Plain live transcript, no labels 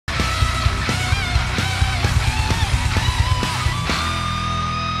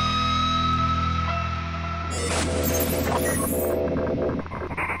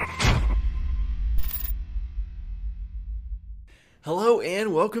Hello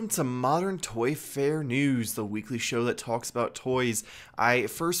and welcome to Modern Toyfare News, the weekly show that talks about toys. I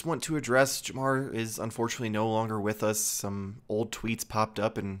first want to address Jamar is unfortunately no longer with us. Some old tweets popped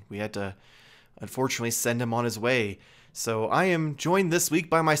up and we had to unfortunately send him on his way. So I am joined this week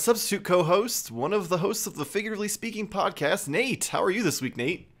by my substitute co-host, one of the hosts of the Figuratively Speaking podcast, Nate. How are you this week,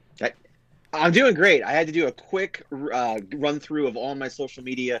 Nate? I'm doing great. I had to do a quick run through of all my social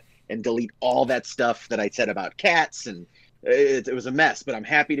media and delete all that stuff that I said about cats, and it was a mess, but I'm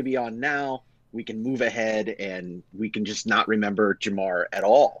happy to be on now. We can move ahead and we can just not remember Jamar at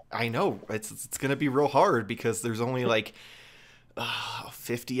all. I know. It's going to be real hard because there's only like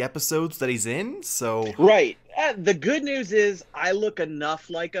 50 episodes that he's in, so... Right. The good news is I look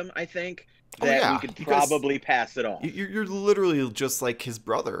enough like him, I think, that we could probably pass it off. You're literally just like his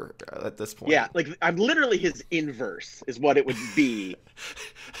brother at this point. Yeah, like I'm literally his inverse is what it would be.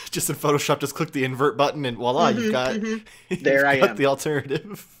 Just in Photoshop, just click the invert button and voila, you've got, I am. The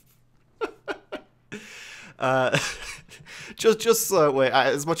alternative. Wait.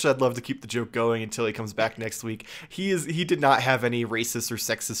 As much as I'd love to keep the joke going until he comes back next week, he did not have any racist or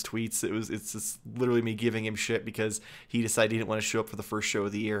sexist tweets. It's just literally me giving him shit because he decided he didn't want to show up for the first show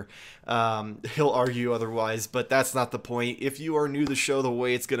of the year. He'll argue otherwise, but that's not the point. If you are new to the show, the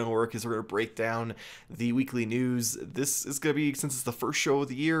way it's going to work is we're going to break down the weekly news. This is going to be, since it's the first show of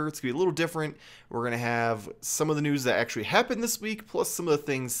the year, it's going to be a little different. We're going to have some of the news that actually happened this week, plus some of the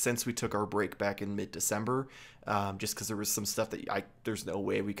things since we took our break back in mid-December. Just because there was some stuff that there's no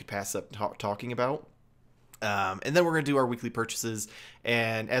way we could pass up talking about. And then we're going to do our weekly purchases.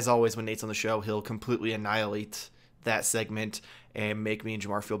 And as always, when Nate's on the show, he'll completely annihilate that segment and make me and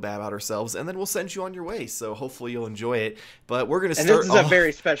Jamar feel bad about ourselves. And then we'll send you on your way. So hopefully you'll enjoy it. But we're going to start. And this is a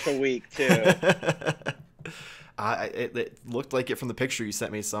very special week, too. It looked like it from the picture you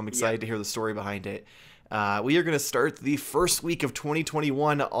sent me, so I'm excited to hear the story behind it. We are going to start the first week of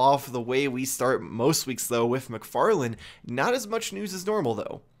 2021 off the way we start most weeks, though, with Mcfarlane. Not as much news as normal,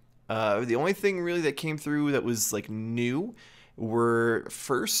 though. The only thing really that came through that was like new were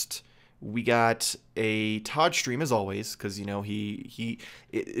first we got a Todd stream as always, because you know he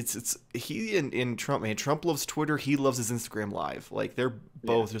and Trump, man. Trump loves Twitter. He loves his Instagram Live. Like they're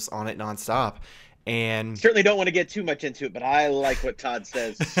both just on it nonstop. And certainly don't want to get too much into it, but I like what Todd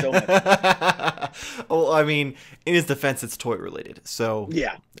says so much. Well, I mean, in his defense, it's toy related, so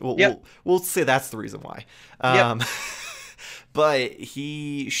yeah, we'll say that's the reason why. But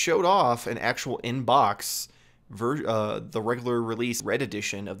he showed off an actual in-box the regular release red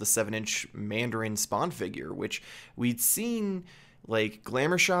edition of the 7-inch Mandarin Spawn figure, which we'd seen like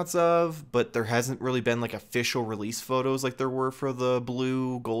glamour shots of, but there hasn't really been like official release photos like there were for the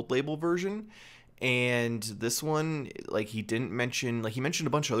blue gold label version. And this one, like he didn't mention, like he mentioned a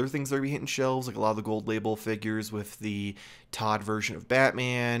bunch of other things that are hitting shelves, like a lot of the gold label figures with the Todd version of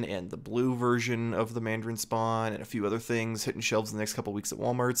Batman and the blue version of the Mandarin Spawn and a few other things hitting shelves in the next couple weeks at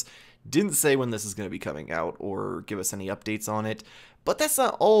Walmart's. Didn't say when this is going to be coming out or give us any updates on it. But that's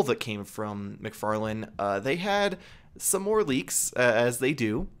not all that came from Mcfarlane. They had some more leaks, as they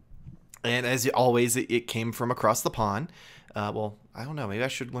do. And as always, it came from across the pond. Well, I don't know. Maybe I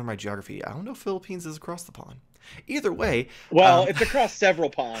should learn my geography. I don't know if Philippines is across the pond. Either way. Well, it's across several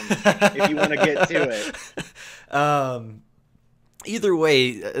ponds if you want to get to it. Either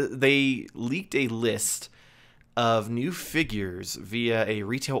way, they leaked a list of new figures via a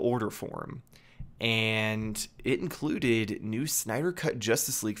retail order form. And it included new Snyder Cut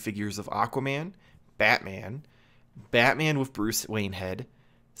Justice League figures of Aquaman, Batman with Bruce Wayne head,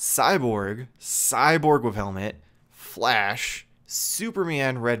 Cyborg with helmet, Flash,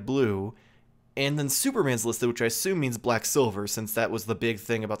 Superman red blue, and then Superman's listed, which I assume means black silver, since that was the big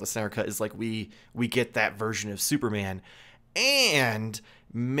thing about the Snyder Cut, is like we get that version of Superman, and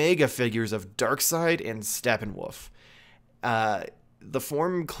mega figures of Darkseid and Steppenwolf. The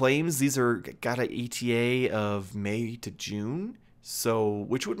form claims these are got an ETA of May to June, so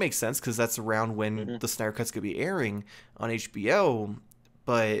which would make sense because that's around when the Snyder Cut's gonna be airing on HBO,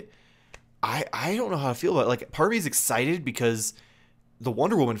 but I don't know how to feel about it. Like, part of me is excited because the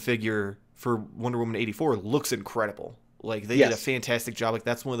Wonder Woman figure for Wonder Woman 84 looks incredible. Like, they did a fantastic job. Like,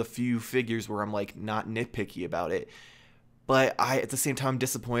 that's one of the few figures where I'm, like, not nitpicky about it. But at the same time,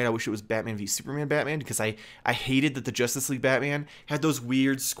 disappointed. I wish it was Batman v Superman Batman because I hated that the Justice League Batman had those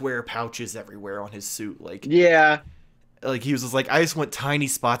weird square pouches everywhere on his suit. Like, yeah. Like, he was just like, I just want tiny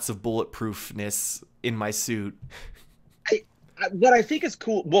spots of bulletproofness in my suit. What I think is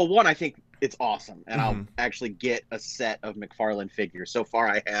cool, well, one, I think it's awesome, and I'll actually get a set of Mcfarlane figures. So far,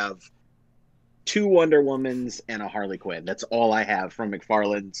 I have 2 Wonder Womans and a Harley Quinn. That's all I have from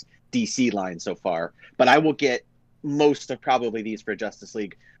Mcfarlane's DC line so far. But I will get most of probably these for Justice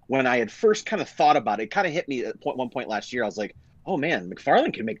League. When I had first kind of thought about it, it kind of hit me at one point last year. I was like, oh man,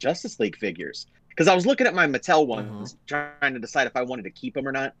 McFarlane can make Justice League figures. Because I was looking at my Mattel ones, trying to decide if I wanted to keep them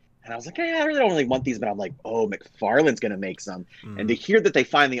or not. And I was like, I really don't really want these, but I'm like, oh, McFarlane's going to make some. And to hear that they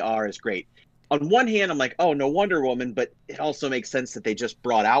finally are is great. On one hand, I'm like, oh, no Wonder Woman, but it also makes sense that they just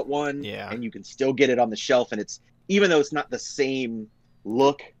brought out one, and you can still get it on the shelf. And it's, even though it's not the same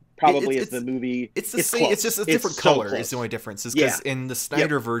look probably as the movie, it's the same. Close. It's just a different color. So is the only difference. Is because in the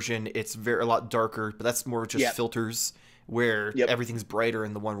Snyder version, it's a lot darker, but that's more just filters. Where everything's brighter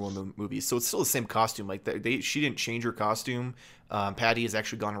in the Wonder Woman movies, so it's still the same costume. Like she didn't change her costume. Patty has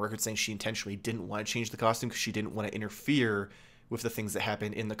actually gone on record saying she intentionally didn't want to change the costume because she didn't want to interfere with the things that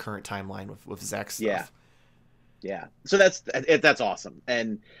happen in the current timeline with Zack's stuff. Yeah. So that's awesome,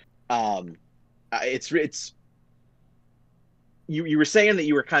 and it's you were saying that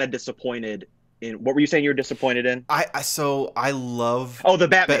you were kind of disappointed in, what were you saying you were disappointed in? I love the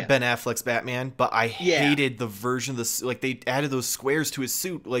Batman, Ben Affleck's Batman, but I hated the version of this. Like they added those squares to his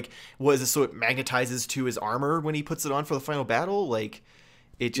suit. Like, was it so it magnetizes to his armor when he puts it on for the final battle? Like,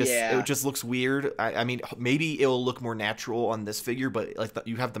 it just looks weird. I mean, maybe it'll look more natural on this figure, but like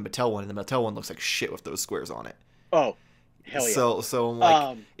you have the Mattel one, and the Mattel one looks like shit with those squares on it. Oh, hell yeah! So I'm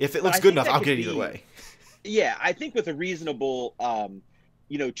like, if it looks good enough, I'll get it either way. Yeah, I think with a reasonable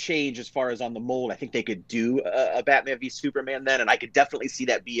change as far as on the mold, I think they could do a Batman v Superman then, and I could definitely see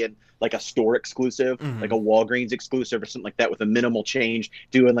that being like a store exclusive, like a Walgreens exclusive or something like that, with a minimal change,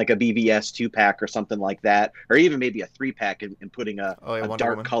 doing like a BVS 2-pack or something like that, or even maybe a 3-pack and putting a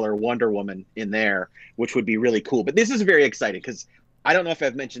dark color Wonder Woman in there, which would be really cool. But this is very exciting because I don't know if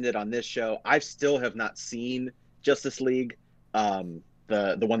I've mentioned it on this show. I still have not seen Justice League, the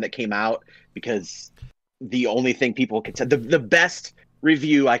one that came out, because the only thing people could say, the best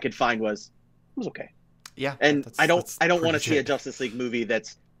review I could find was, it was okay. Yeah. And I don't want to see a Justice League movie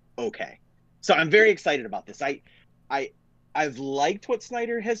that's okay. So I'm very excited about this. I've liked what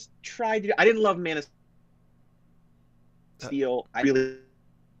Snyder has tried to do. I didn't love Man of Steel. I really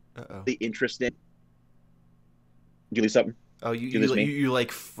interested. Did you lose something? Oh, you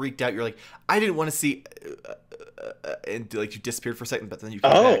like freaked out. You're like, I didn't want to see, and like you disappeared for a second, but then you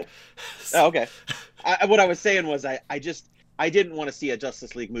came back. Oh, okay. What I was saying was I didn't want to see a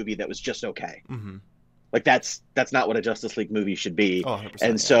Justice League movie that was just okay. Like that's not what a Justice League movie should be. Oh, 100%,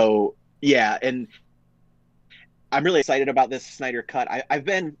 and so and I'm really excited about this Snyder cut.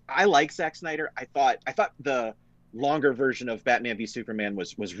 I like Zack Snyder. I thought the longer version of Batman v Superman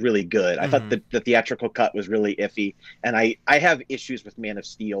was really good. I thought the theatrical cut was really iffy, and I have issues with Man of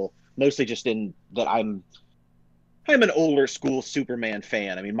Steel, mostly just in that I'm an older school Superman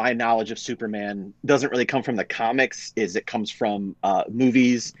fan. I mean, my knowledge of Superman doesn't really come from the comics, it comes from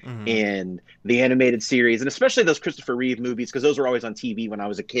movies and the animated series, and especially those Christopher Reeve movies, because those were always on TV when I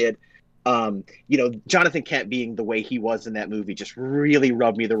was a kid. Jonathan Kent being the way he was in that movie just really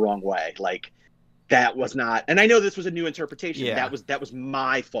rubbed me the wrong way. Like, that was not, and I know this was a new interpretation. Yeah. That was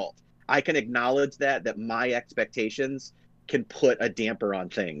my fault. I can acknowledge that my expectations can put a damper on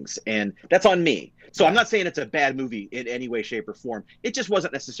things, and that's on me. So I'm not saying it's a bad movie in any way, shape, or form. It just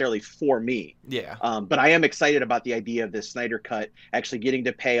wasn't necessarily for me. Yeah. But I am excited about the idea of this Snyder cut actually getting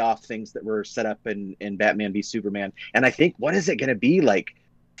to pay off things that were set up in Batman v Superman. And I think, what is it going to be, like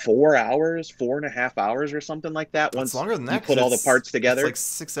 4 hours, 4.5 hours, or something like that? Once longer than that, you put all the parts together. It's like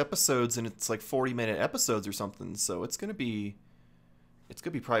 6 episodes, and it's like 40-minute episodes or something. So it's going to be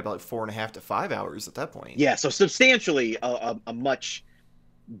probably about like 4.5 to 5 hours at that point. Yeah, so substantially a much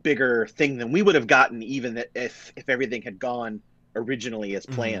bigger thing than we would have gotten, even if everything had gone originally as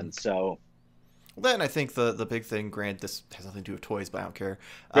planned. So then I think the big thing, granted this has nothing to do with toys, but I don't care.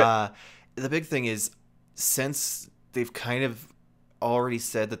 Right. The big thing is, since they've kind of already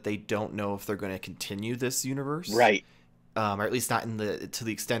said that they don't know if they're going to continue this universe, right? Or at least not to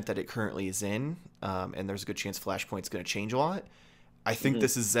the extent that it currently is in, and there's a good chance Flashpoint's going to change a lot. I think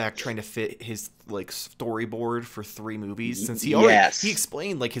this is Zack trying to fit his like storyboard for 3 movies, since he he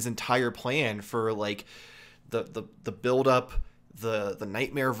explained like his entire plan for like the build up, the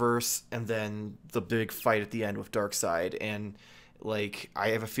Nightmare verse, and then the big fight at the end with Darkseid. And like I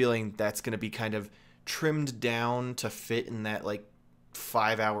have a feeling that's going to be kind of trimmed down to fit in that like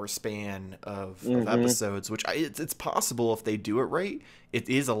 5-hour span of episodes, which it's possible if they do it right. It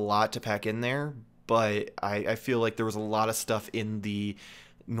is a lot to pack in there. But I feel like there was a lot of stuff in the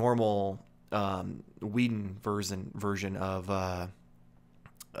normal Whedon version of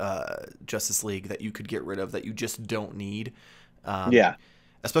Justice League that you could get rid of, that you just don't need.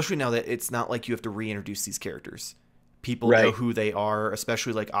 Especially now that it's not like you have to reintroduce these characters. People know who they are,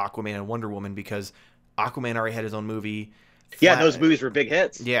 especially like Aquaman and Wonder Woman, because Aquaman already had his own movie. Yeah, those movies were big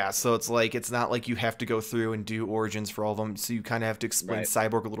hits. Yeah, so it's like it's not like you have to go through and do origins for all of them. So you kind of have to explain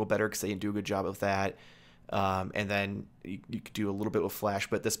Cyborg a little better because they didn't do a good job of that. And then you could do a little bit with Flash,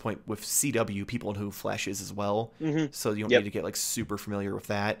 but at this point with CW, people know who Flash is as well. So you don't need to get like super familiar with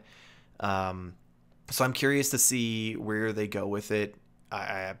that. So I'm curious to see where they go with it.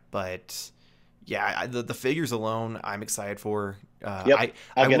 But yeah, the figures alone, I'm excited for. I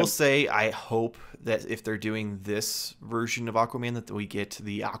will say I hope that if they're doing this version of Aquaman, that we get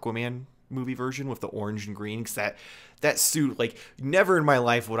the Aquaman movie version with the orange and green, because that suit, like, never in my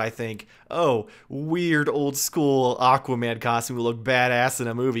life would I think, oh, weird old school Aquaman costume will look badass in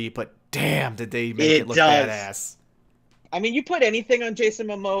a movie, but damn, did they make it look badass. I mean, you put anything on Jason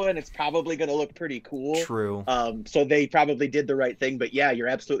Momoa and it's probably going to look pretty cool. True. So they probably did the right thing, but yeah, you're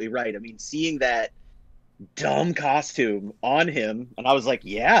absolutely right. I mean, seeing that dumb costume on him, and I was like,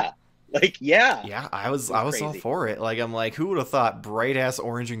 yeah, I was all for it. Like, I'm like, who would have thought bright ass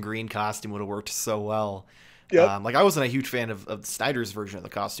orange and green costume would have worked so well? Like, I wasn't a huge fan of Snyder's version of the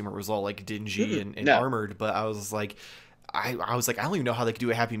costume where it was all like dingy and armored, but I was like, I don't even know how they could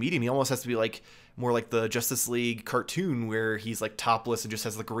do a happy medium. He almost has to be like more like the Justice League cartoon where he's like topless and just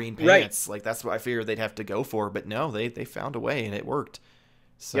has the green pants. Like, that's what I figured they'd have to go for, but no, they found a way and it worked.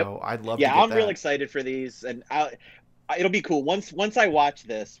 So I'd love to get I'm real excited for these, and it'll be cool once I watch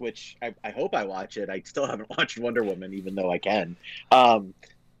this, which I hope I watch it. I still haven't watched Wonder Woman, even though I can.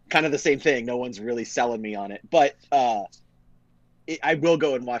 Kind of the same thing. No one's really selling me on it, but I will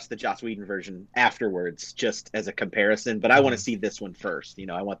go and watch the Joss Whedon version afterwards, just as a comparison. But I want to see this one first. You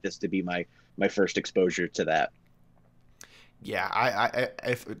know, I want this to be my first exposure to that. Yeah,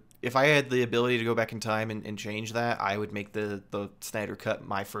 if I had the ability to go back in time and change that, I would make the Snyder Cut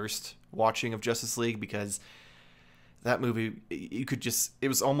my first watching of Justice League, because that movie, you could just, it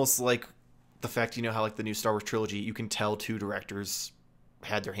was almost like the fact, you know, how like the new Star Wars trilogy, you can tell two directors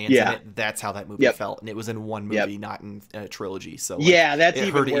had their hands in it. That's how that movie felt, and it was in one movie, not in a trilogy. So like, that's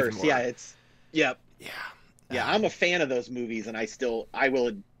even worse. Yeah, I'm a fan of those movies, and I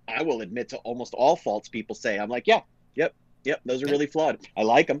will admit to almost all faults people say. I'm like, those are really flawed. I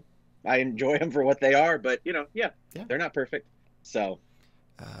like them. I enjoy them for what they are, but you know, they're not perfect. So,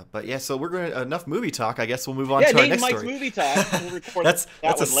 but yeah, so we're going to enough movie talk. I guess we'll move on to our next Mike's story. Movie Talk. We'll record that's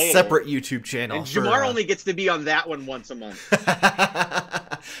a later. Separate YouTube channel. And Jamar only gets to be on that one once a month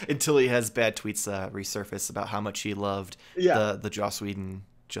until he has bad tweets resurface about how much he loved the Joss Whedon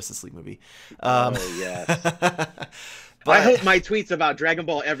Justice League movie. Yes. But I hope my tweets about Dragon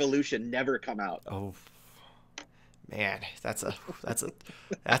Ball Evolution never come out. Oh. Man, that's a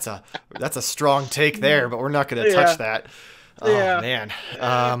strong take there, but we're not going to touch that. Oh man,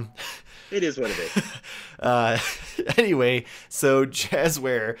 it is what it is. Anyway, so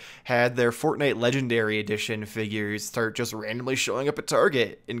Jazzwares had their Fortnite Legendary Edition figures start just randomly showing up at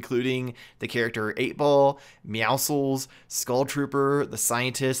Target, including the character 8-Ball, Meowscles, Skull Trooper, the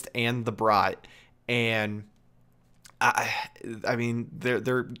Scientist, and the Brat. And I mean,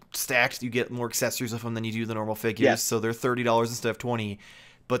 they're stacked. You get more accessories with them than you do the normal figures, so they're $30 instead of $20.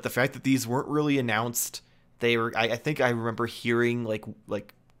 But the fact that these weren't really announced, they were. I think I remember hearing like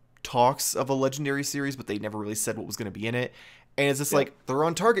talks of a Legendary series, but they never really said what was going to be in it. And it's just like they're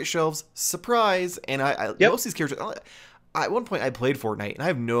on Target shelves, surprise. And most of these characters. At one point, I played Fortnite, and I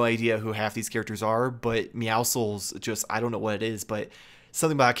have no idea who half these characters are. But Meowscles, just I don't know what it is, but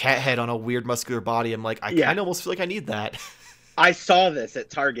something about a cat head on a weird muscular body. I'm like, I kind of almost feel like I need that. I saw this at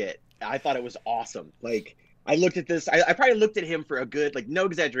Target. I thought it was awesome. Like, I looked at this. I probably looked at him for a good, like, no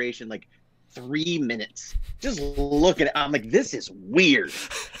exaggeration, like 3 minutes. Just looking at it. I'm like, this is weird.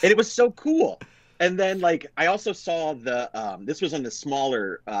 And it was so cool. And then, like, I also saw this was on the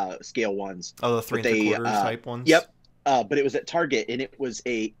smaller scale ones. Oh, the 3 3/4 type ones? Yep. But it was at Target, and it was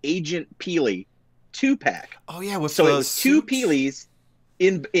a Agent Peely 2-pack. Oh, yeah. With so it was two Peelys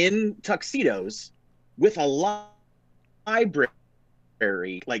in tuxedos with a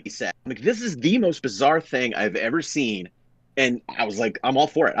library, like you said. Like, this is the most bizarre thing I've ever seen, and I was like, I'm all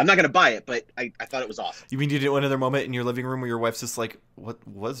for it. I'm not gonna buy it, but I thought it was awesome. You mean you didn't want another moment in your living room where your wife's just like, what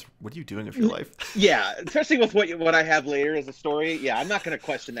are you doing with your life? Yeah, especially with what I have later as a story. Yeah, I'm not gonna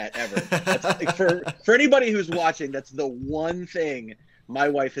question that ever. That's, like, for anybody who's watching, that's the one thing my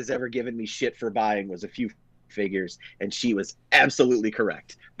wife has ever given me shit for buying was a few figures, and she was absolutely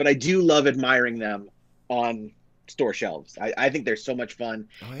correct. But I do love admiring them on store shelves. I think they're so much fun.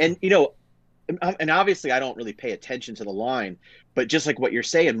 And you know, and obviously I don't really pay attention to the line, but just like what you're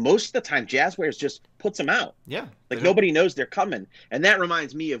saying, most of the time Jazzwares just puts them out. Like, nobody knows they're coming. And that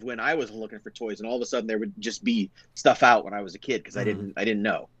reminds me of when I was looking for toys, and all of a sudden there would just be stuff out when I was a kid, because I didn't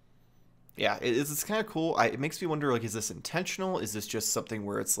know. Yeah, it's kind of cool. It makes me wonder, like, is this intentional? Is this just something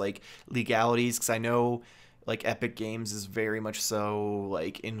where it's like legalities? Because I know, like, Epic Games is very much so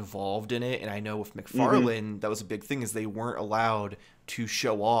like involved in it, and I know with Hmm. McFarlane, that was a big thing, is they weren't allowed to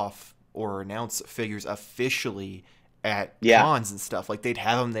show off or announce figures officially at Yeah, cons and stuff. Like, they'd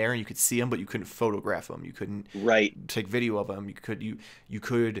have them there, and you could see them, but you couldn't photograph them. You couldn't right. take video of them. You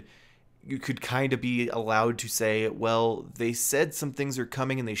could kind of be allowed to say, well, they said some things are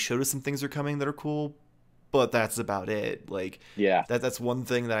coming and they showed us some things are coming that are cool, but that's about it. Like, Yeah. that's one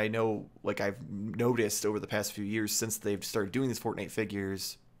thing that I know, like, I've noticed over the past few years since they've started doing these Fortnite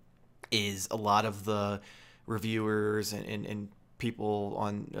figures, is a lot of the reviewers and people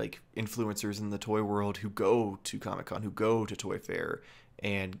on, like, influencers in the toy world who go to Comic-Con, who go to Toyfare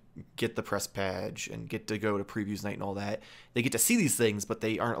and get the press badge and get to go to previews night and all that. They get to see these things, but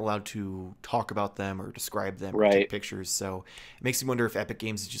they aren't allowed to talk about them or describe them or take Right. pictures. So it makes me wonder if Epic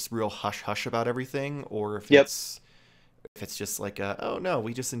Games is just real hush hush about everything, or Yep. if it's just like oh no,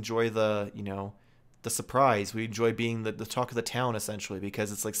 we just enjoy the surprise. We enjoy being the talk of the town, essentially,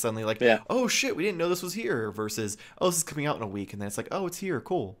 because it's like suddenly like, Yeah. oh shit, we didn't know this was here, versus, oh, this is coming out in a week, and then it's like, oh, it's here,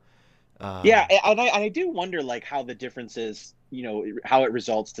 cool. Yeah, Um, and I do wonder like how the difference is, how it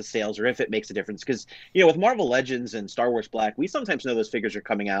results to sales or if it makes a difference. Because, with Marvel Legends and Star Wars Black, we sometimes know those figures are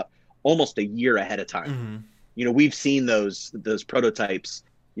coming out almost a year ahead of time. mhm. We've seen those prototypes,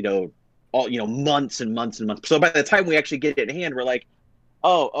 all months and months and months. So by the time we actually get it in hand, we're like,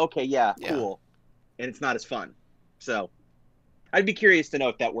 oh, okay, yeah, Yeah. cool, and it's not as fun. So I'd be curious to know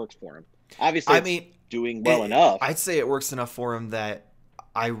if that works for him. Obviously, I it's mean, doing well enough. I'd say it works enough for him that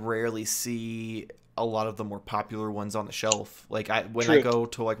I rarely see a lot of the more popular ones on the shelf. Like, when I True. go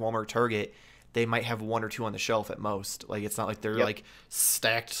to like Walmart or Target, they might have one or two on the shelf at most. Like, it's not like they're Yep. like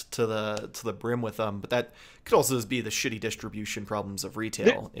stacked to the brim with them. But that could also just be the shitty distribution problems of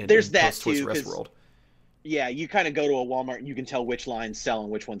There, retail there's in that post Toys too, R Us because world. yeah, you kind of go to a Walmart and you can tell which lines sell and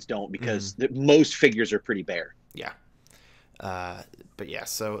which ones don't Mhm. because most figures are pretty bare. Yeah. Uh, but yeah,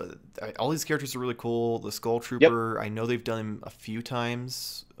 so all these characters are really cool. The Skull Yep. Trooper, I know they've done him a few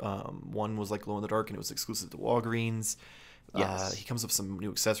times. One was like glow in the dark, and it was exclusive to Walgreens. Yes. He comes up with some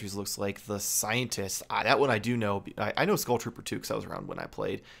new accessories. Looks like the Scientist. That one I do know. I know Skull Trooper too, because I was around when I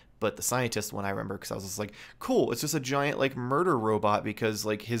played. But the Scientist one I remember because I was just like, cool. It's just a giant like murder robot, because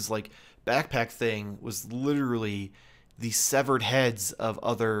like his like backpack thing was literally the severed heads of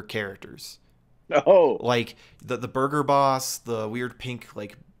other characters, Oh. like the Burger Boss, the weird pink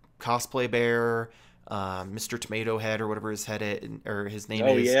like cosplay bear, Mr. Tomato Head or whatever or his name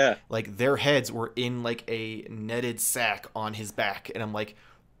Oh is. yeah. Like, their heads were in like a netted sack on his back, and I'm like,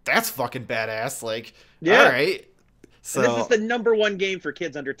 that's fucking badass. Like, all Yeah. right, And this is so the #1 game for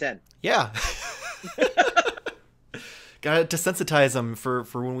kids under 10. yeah. Gotta desensitize them for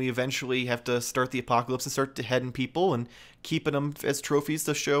when we eventually have to start the apocalypse and start heading people and keeping them as trophies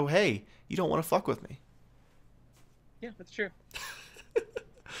to show, hey, you don't want to fuck with me. Yeah, that's true.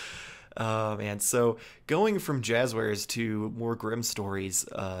 Oh man, so going from Jazzwares to more grim stories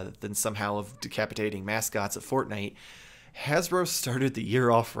than somehow of decapitating mascots at Fortnite, Hasbro started the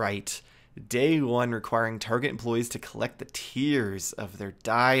year off right. Day one requiring Target employees to collect the tears of their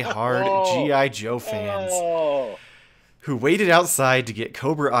die-hard Oh. G.I. Joe fans Oh. who waited outside to get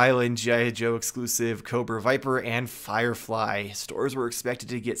Cobra Island, G.I. Joe exclusive, Cobra Viper, and Firefly. Stores were expected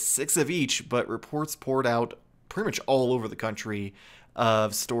to get 6 of each, but reports poured out pretty much all over the country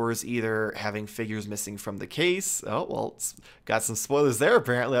of stores either having figures missing from the case. Oh, well, it's got some spoilers there,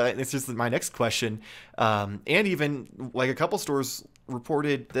 apparently. It's just my next question. And even, like, a couple stores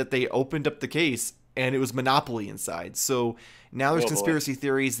reported that they opened up the case and it was Monopoly inside. So now there's Oh boy. conspiracy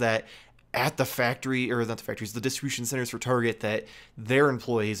theories that at the factory, or not the factories, the distribution centers for Target, that their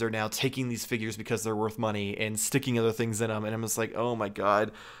employees are now taking these figures because they're worth money and sticking other things in them. And I'm just like, oh my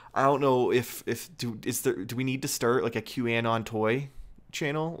god, I don't know if do we need to start like a QAnon toy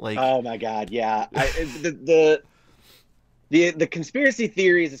channel? Like, Oh my God. Yeah. The conspiracy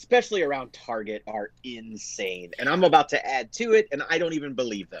theories, especially around Target, are insane, and I'm about to add to it, and I don't even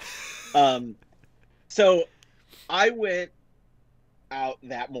believe them. So I went out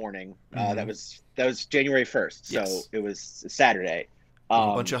that morning. mhm. That was January 1st, so Yes, it was Saturday. with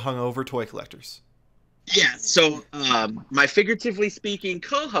a bunch Um, of hungover toy collectors. yeah. So my figuratively speaking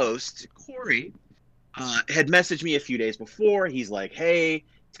co-host Corey had messaged me a few days before. He's like, "Hey,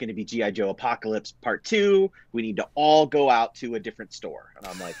 it's going to be GI Joe Apocalypse Part 2. We need to all go out to a different store." And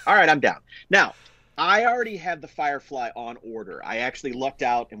I'm like, "All right, I'm down." Now, I already had the Firefly on order. I actually lucked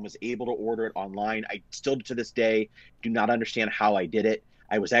out and was able to order it online. I still, to this day, do not understand how I did it.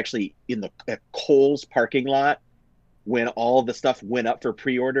 I was actually in the at Kohl's parking lot, when all the stuff went up for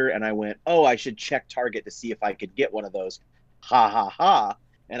pre-order, and I went, oh, I should check Target to see if I could get one of those. Ha ha ha.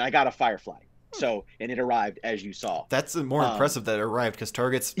 And I got a Firefly. So, and it arrived as you saw. That's more impressive that it arrived, because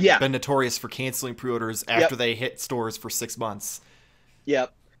Target's Yeah. been notorious for canceling pre-orders after they hit stores for 6 months.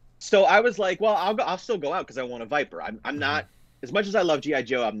 Yep. So I was like, well, I'll still go out because I want a Viper. I'm not, as much as I love G.I.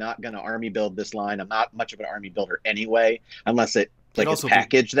 Joe, I'm not going to army build this line. I'm not much of an army builder anyway, unless it's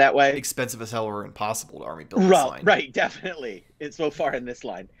packaged that way. Expensive as hell or impossible to army build this line. Right, definitely. It's so far in this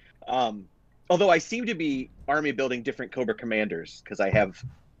line. Although I seem to be army building different Cobra Commanders because I have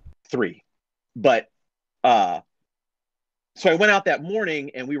 3. But so I went out that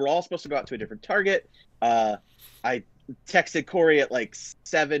morning, and we were all supposed to go out to a different Target. I texted Corey at like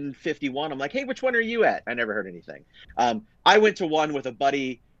 7:51. I'm like, hey, which one are you at? I never heard anything. I went to one with a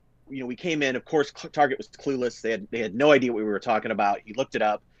buddy. You know, we came in. Of course, Target was clueless. They had no idea what we were talking about. He looked it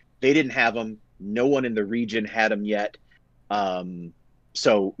up. They didn't have them. No one in the region had them yet.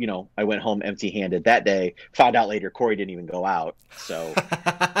 So, you know, I went home empty-handed that day. Found out later Corey didn't even go out. So,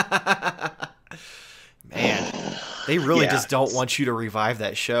 man, they really just don't want you to revive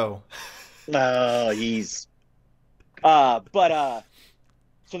that show. He's. So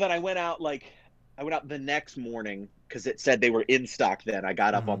then I went out the next morning because it said they were in stock then. I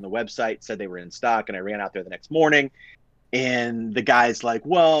got up on the website, said they were in stock, and I ran out there the next morning, and the guy's like,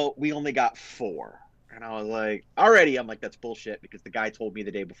 well, we only got 4. And I was like, already, I'm like, that's bullshit, because the guy told me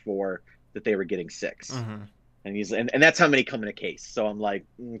the day before that they were getting 6. And he's, and that's how many come in a case. So I'm like,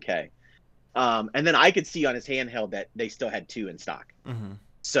 okay. And then I could see on his handheld that they still had 2 in stock.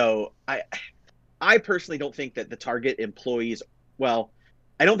 So I personally don't think that the Target employees, well,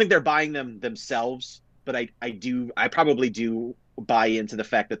 I don't think they're buying them themselves, but I probably do buy into the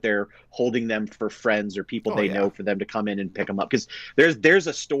fact that they're holding them for friends or people know for them to come in and pick them up. Because there's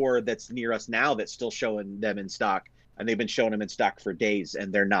a store that's near us now that's still showing them in stock, and they've been showing them in stock for days,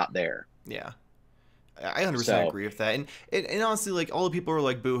 and they're not there. Yeah. I 100% agree with that. And honestly, like, all the people are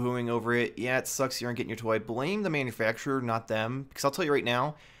like boo-hooing over it. Yeah, it sucks you aren't getting your toy. Blame the manufacturer, not them. Because I'll tell you right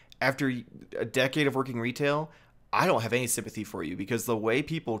now, after a decade of working retail, I don't have any sympathy for you, because the way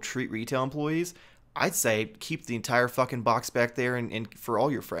people treat retail employees, I'd say keep the entire fucking box back there and for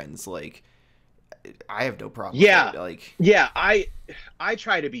all your friends. Like, I have no problem with it. Like, yeah, I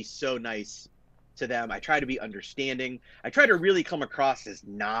try to be so nice to them. I try to be understanding. I try to really come across as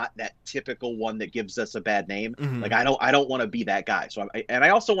not that typical one that gives us a bad name. Like, I don't want to be that guy. So I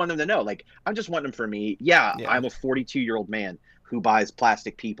also want them to know, like, I'm just wanting them for me. Yeah. I'm a 42-year-old man who buys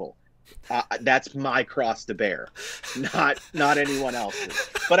plastic people. That's my cross to bear, not anyone else's.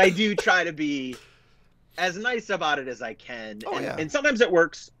 But I do try to be as nice about it as I can. And sometimes it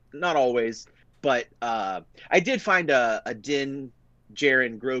works, not always. But I did find a Din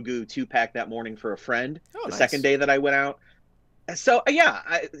Jaren Grogu 2-pack that morning for a friend the second day that I went out. So yeah,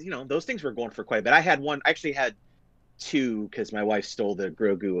 those things were going for quite a bit. I actually had 2 because my wife stole the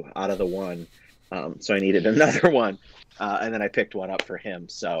Grogu out of the one. So I needed another one. And then I picked one up for him.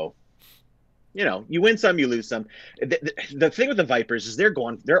 So, you win some, you lose some. The thing with the Vipers is they're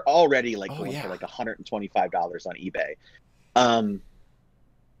already going for like $125 on eBay.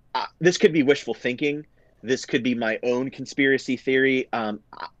 This could be wishful thinking. This could be my own conspiracy theory.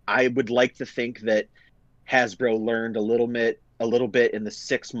 I would like to think that Hasbro learned a little bit in the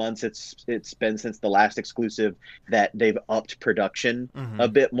 6 months it's been since the last exclusive, that they've upped production a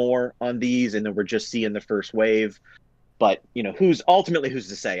bit more on these, and then we're just seeing the first wave. But who's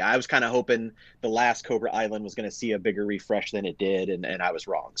to say? I was kind of hoping the last Cobra Island was going to see a bigger refresh than it did, and I was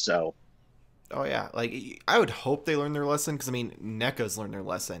wrong. So. Oh yeah, like, I would hope they learn their lesson, because I mean, NECA's learned their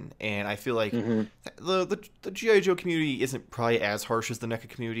lesson, and I feel like the G.I. Joe community isn't probably as harsh as the NECA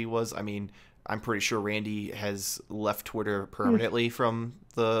community was. I mean, I'm pretty sure Randy has left Twitter permanently from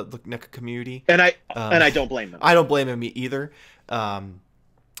the NECA community, and I don't blame him. I don't blame him either.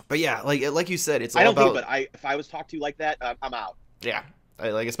 But yeah, like you said, it's all about. But if I was talked to like that, I'm out. Yeah,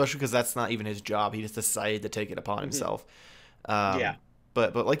 especially because that's not even his job. He just decided to take it upon himself. Yeah.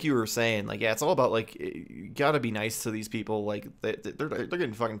 But like you were saying, like, yeah, it's all about, like, you gotta be nice to these people. Like, they're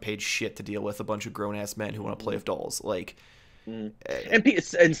getting fucking paid shit to deal with a bunch of grown ass men who want to play with dolls. Like, and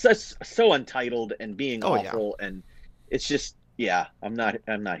so untitled and being awful, and it's just I'm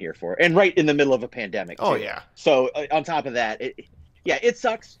not here for it. And right in the middle of a pandemic. Too. Oh yeah. So on top of that, it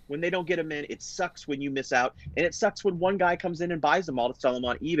sucks when they don't get them in. It sucks when you miss out, and it sucks when one guy comes in and buys them all to sell them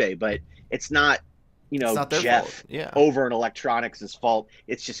on eBay. But it's not. It's not Jeff over in electronics' fault.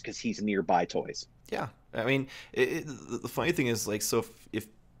 It's just because he's nearby toys. Yeah. I mean, the funny thing is, like, so if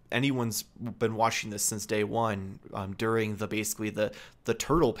anyone's been watching this since day one, during basically the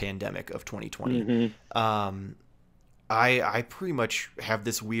turtle pandemic of 2020, I pretty much have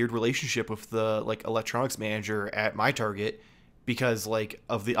this weird relationship with the like electronics manager at my Target because like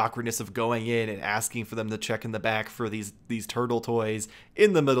of the awkwardness of going in and asking for them to check in the back for these turtle toys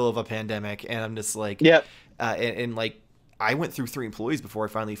in the middle of a pandemic, and I'm just like, Yep. and like I went through 3 employees before I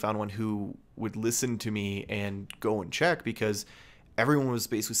finally found one who would listen to me and go and check, because everyone was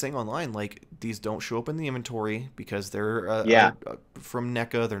basically saying online like these don't show up in the inventory because they're Yeah. from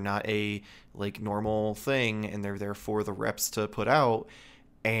NECA. They're not a like normal thing, and they're there for the reps to put out,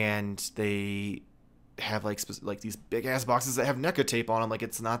 and they have like these big ass boxes that have NECA tape on them. Like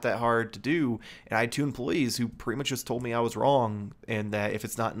it's not that hard to do. And I had 2 employees who pretty much just told me I was wrong and that if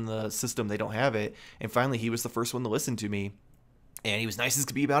it's not in the system, they don't have it. And finally, he was the first one to listen to me, and he was nice as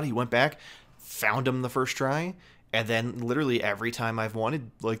could be about it. He went back, found them the first try. And then literally every time I've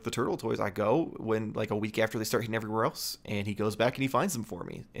wanted like the turtle toys, I go when like a week after they start hitting everywhere else, and he goes back and he finds them for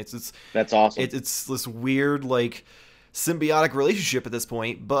me. That's awesome. It's this weird like symbiotic relationship at this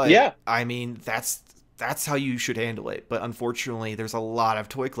point. But Yeah. I mean that's how you should handle it. But unfortunately, there's a lot of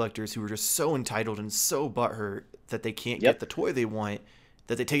toy collectors who are just so entitled and so butthurt that they can't get the toy they want,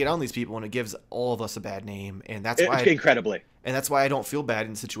 that they take it on these people, and it gives all of us a bad name. And that's why incredibly. And that's why I don't feel bad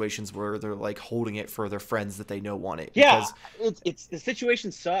in situations where they're like holding it for their friends that they know want it. Yeah, Because, it's the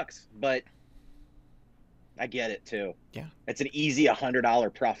situation sucks, but I get it too. Yeah, it's an easy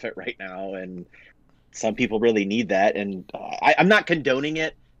 $100 profit right now, and some people really need that. And I'm not condoning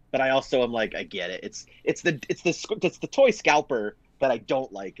it, but I also am like, I get it. It's the toy scalper that I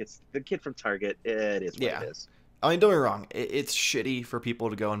don't like. It's the kid from Target. It is what it is. I mean, don't get me wrong. It's shitty for people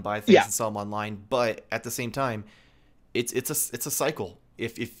to go and buy things and sell them online, but at the same time, it's a cycle.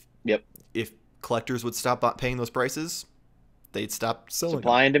 If collectors would stop paying those prices, they'd stop selling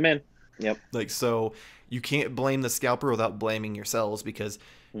supply and demand. Yep. Like, so you can't blame the scalper without blaming yourselves, because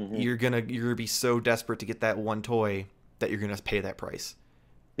you're gonna be so desperate to get that one toy that you're gonna pay that price.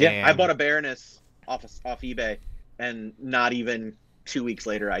 Yeah, and I bought a Baroness off eBay, and not even 2 weeks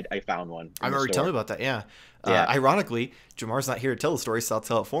later, I found one. I'm already telling you about that. Yeah. Ironically, Jamar's not here to tell the story, so I'll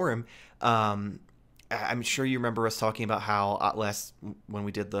tell it for him. I'm sure you remember us talking about how when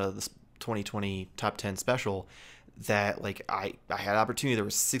we did the 2020 top 10 special, that like I had opportunity. There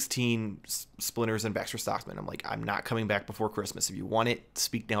was 16 splinters and Baxter Stockman. I'm like, I'm not coming back before Christmas. If you want it,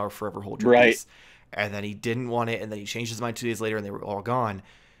 speak now or forever hold your peace. And then he didn't want it, and then he changed his mind 2 days later, and they were all gone.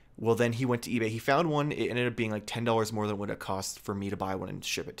 Well, then he went to eBay. He found one. It ended up being like $10 more than what it cost for me to buy one and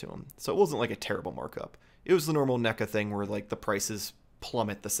ship it to him. So it wasn't like a terrible markup. It was the normal NECA thing where like the prices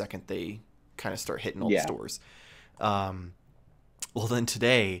plummet the second they kind of start hitting all the stores. Well, then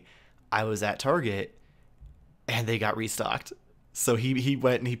today I was at Target and they got restocked. So he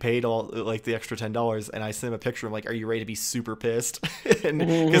went and he paid all like the extra $10, and I sent him a picture. I'm like, "Are you ready to be super pissed?" And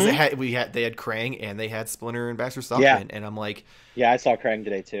because they had Krang and they had Splinter and Baxter Stockman, and I'm like, "Yeah, I saw Krang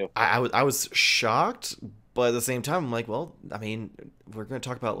today too." I was shocked, but at the same time, I'm like, well, I mean, we're going to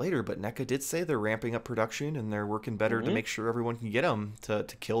talk about it later, but NECA did say they're ramping up production and they're working better to make sure everyone can get them to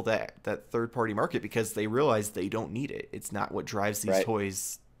kill that third party market, because they realize they don't need it. It's not what drives these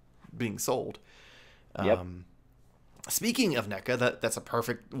toys being sold. Speaking of NECA, that's a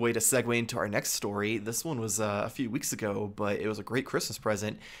perfect way to segue into our next story. This one was a few weeks ago, but it was a great Christmas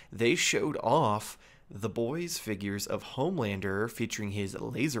present. They showed off the boys figures of Homelander featuring his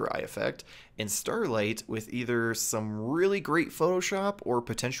laser eye effect and Starlight with either some really great Photoshop or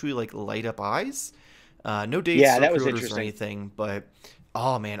potentially like light up eyes. No dates or pre-orders or anything, but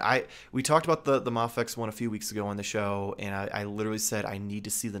oh man, we talked about the Mafex one a few weeks ago on the show, and I literally said I need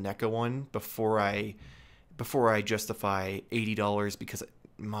to see the NECA one before I justify $80, because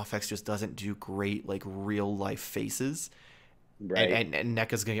Mafex just doesn't do great like real life faces. Right. And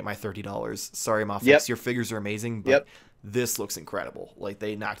NECA's gonna get my $30. Sorry, Mafex, your figures are amazing, but this looks incredible. Like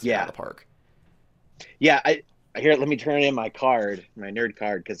they knocked it out of the park. Yeah, I hear. Let me turn in my card, my nerd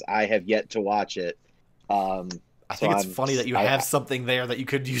card, because I have yet to watch it. I think it's funny that you have something there that you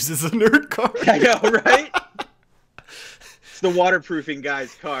could use as a nerd card. I know, right? It's the waterproofing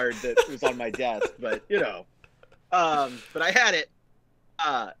guy's card that was on my desk, but but I had it.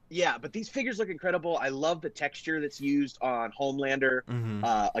 But these figures look incredible. I love the texture that's used on Homelander,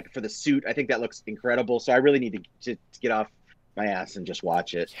 like for the suit. I think that looks incredible. So I really need to get off my ass and just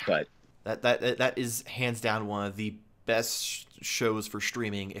watch it. Yeah. But that is hands down one of the best shows for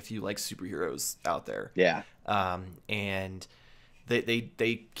streaming if you like superheroes out there. Yeah. And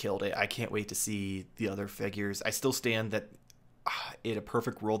they killed it. I can't wait to see the other figures. I still stand that in a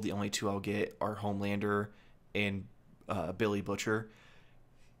perfect world, the only two I'll get are Homelander and Billy Butcher.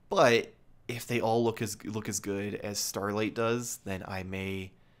 But if they all look as good as Starlight does, then I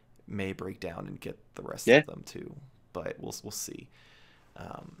may break down and get the rest of them too. but we'll see.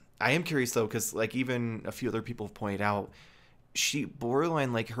 I am curious though, because like even a few other people have pointed out, she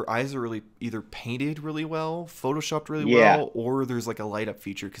borderline like her eyes are really either painted really well, photoshopped really Yeah. well, or there's like a light up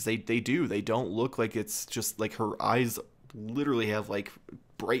feature, because they don't look like it's just like her eyes literally have like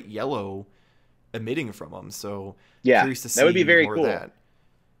bright yellow emitting from them. So Yeah, curious to that would be see very more of cool. that.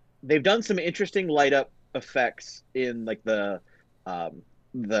 They've done some interesting light up effects in like the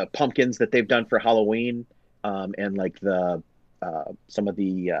pumpkins that they've done for Halloween, and like the some of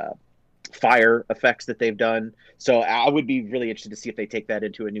the fire effects that they've done. So I would be really interested to see if they take that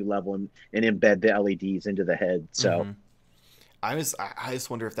into a new level and embed the LEDs into the head. So I just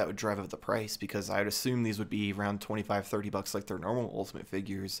wonder if that would drive up the price, because I would assume these would be around 25-30 bucks like their normal Ultimate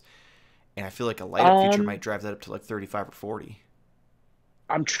figures, and I feel like a light up feature might drive that up to like 35 or 40.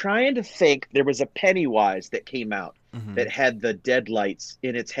 I'm trying to think. There was a Pennywise that came out Mm-hmm. that had the deadlights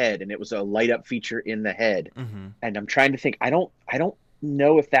in its head, and it was a light up feature in the head. Mm-hmm. And I'm trying to think. I don't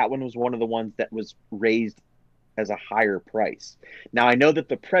know if that one was one of the ones that was raised as a higher price. Now I know that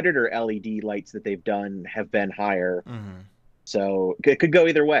the Predator LED lights that they've done have been higher, Mm-hmm. so it could go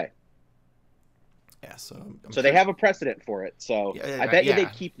either way. Yeah, so So they have a precedent for it. So yeah, I bet you yeah.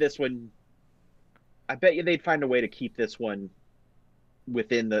 they'd keep this one. I bet you they'd find a way to keep this one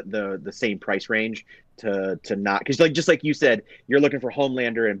within the same price range to not, because like just like you said, you're looking for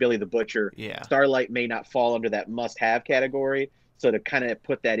Homelander and Billy the Butcher. Yeah. Starlight may not fall under that must have category, so to kind of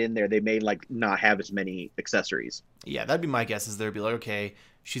put that in there, they may like not have as many accessories. Yeah, that'd be my guess, is they'd be like, okay,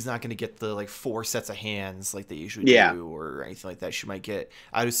 she's not going to get the like 4 sets of hands like they usually Yeah. do or anything like that. She might get,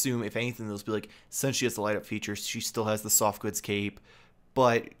 I'd assume if anything, they'll be like, since she has the light up feature, she still has the soft goods cape,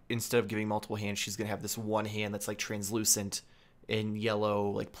 but instead of giving multiple hands, she's going to have this one hand that's like translucent in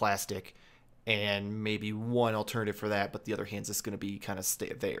yellow like plastic, and maybe one alternative for that, but the other hand's just going to be kind of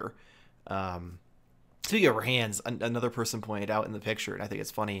stay there. Speaking of her hands, another person pointed out in the picture, and I think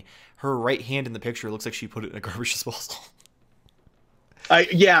it's funny, her right hand in the picture looks like she put it in a garbage disposal.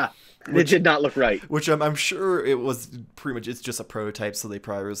 Yeah, it did not look right. Which I'm sure it was pretty much, it's just a prototype, so they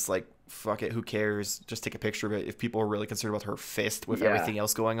probably was like, fuck it, who cares? Just take a picture of it. If people are really concerned about her fist with everything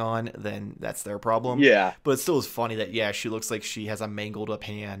else going on, then that's their problem. Yeah. But it still is funny that, yeah, she looks like she has a mangled up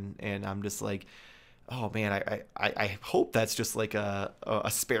hand, and I'm just like, oh man, I hope that's just like a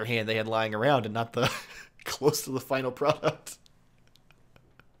spare hand they had lying around and not the close to the final product.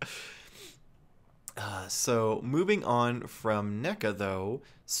 So moving on from NECA though,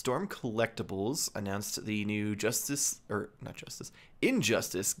 Storm Collectibles announced the new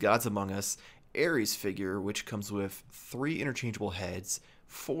Injustice Gods Among Us Ares figure, which comes with 3 interchangeable heads,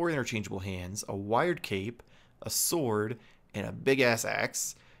 4 interchangeable hands, a wired cape, a sword, and a big ass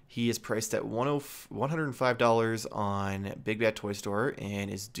axe. He is priced at $105 on Big Bad Toy Store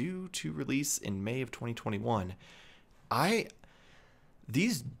and is due to release in May of 2021.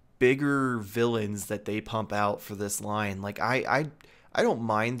 These bigger villains that they pump out for this line, like I don't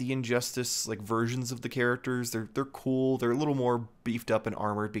mind the Injustice like versions of the characters. They're cool. They're a little more beefed up and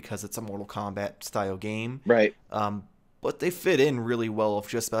armored because it's a Mortal Kombat style game. Right. But they fit in really well with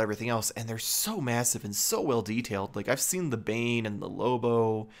just about everything else, and they're so massive and so well detailed. Like I've seen the Bane and the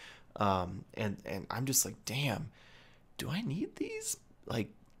Lobo, and I'm just like, damn, do I need these? Like,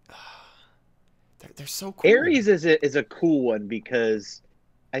 they're so cool. Ares is a cool one because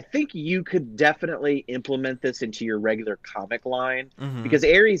I think you could definitely implement this into your regular comic line, because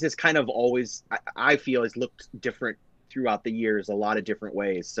Ares is kind of always, I feel, has looked different throughout the years, a lot of different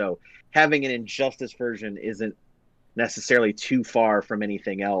ways. So having an Injustice version isn't necessarily too far from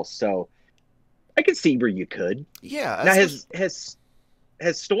anything else. So I can see where you could. Yeah. Now, has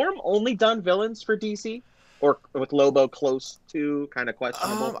Storm only done villains for DC? Or with Lobo close to, kind of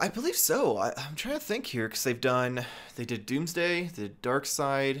questionable? I believe so. I'm trying to think here, because they did Doomsday, they did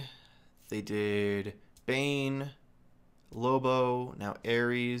Darkseid, they did Bane, Lobo, now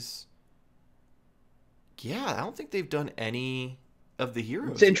Ares. Yeah, I don't think they've done any of the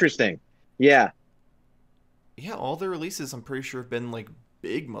heroes. It's interesting. Yeah. Yeah, all their releases, I'm pretty sure, have been like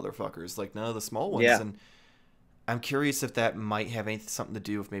big motherfuckers, like none of the small ones. Yeah. And I'm curious if that might have something to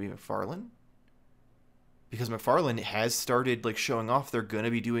do with maybe Mcfarlane. Because Mcfarlane has started like showing off they're going to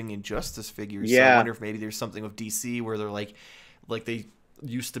be doing Injustice figures. Yeah. So I wonder if maybe there's something with DC where they're like they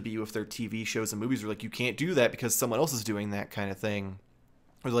used to be with their TV shows and movies, where like you can't do that because someone else is doing that kind of thing.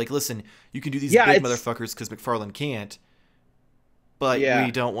 Or like, listen, you can do these big motherfuckers because Mcfarlane can't, but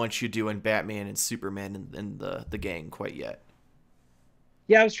we don't want you doing Batman and Superman and the gang quite yet.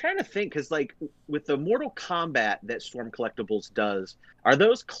 Yeah, I was trying to think, because like with the Mortal Kombat that Storm Collectibles does, are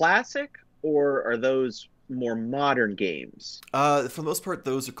those classic or are those more modern games? For the most part,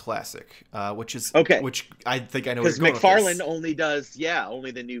 those are classic, Okay. which I think I know where Because you're going with this. McFarlane only does, yeah,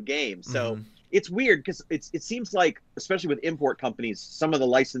 only the new games. So Mm-hmm. it's weird because it seems like, especially with import companies, some of the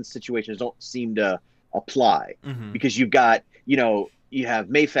license situations don't seem to apply Mm-hmm. because you've got, you have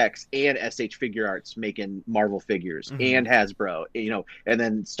Mafex and SH Figure Arts making Marvel figures Mm-hmm. and Hasbro, and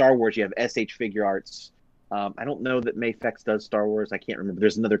then Star Wars, you have SH Figure Arts. I don't know that Mafex does Star Wars. I can't remember.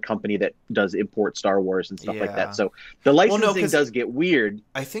 There's another company that does import Star Wars and stuff like that. Yeah. So the Well, no, licensing because does get weird.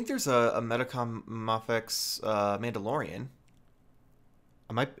 I think there's a Medicom Mafex Mandalorian.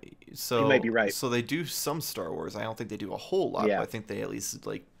 I might be, You might be right. so they do some Star Wars. I don't think they do a whole lot, but Yeah. I think they at least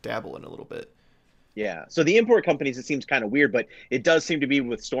like dabble in a little bit. Yeah. So the import companies, it seems kind of weird, but it does seem to be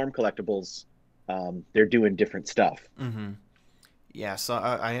with Storm Collectibles. They're doing different stuff. Mm-hmm. Yeah, so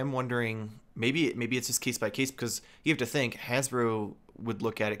I am wondering, maybe it's just case by case, because you have to think Hasbro would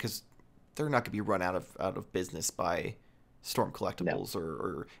look at it because they're not going to be run out of business by Storm No. Collectibles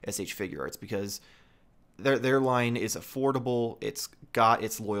or SH Figure Arts, because their line is affordable. It's got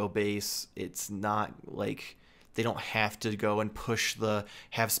its loyal base. It's not like they don't have to go and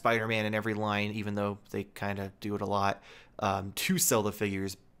have Spider-Man in every line, even though they kind of do it a lot, to sell the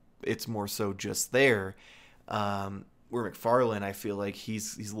figures. It's more so just there. Where McFarlane, I feel like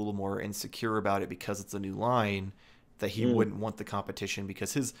he's a little more insecure about it because it's a new line, that he Mm, wouldn't want the competition,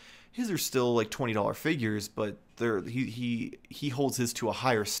 because his are still like $20 figures, but he holds his to a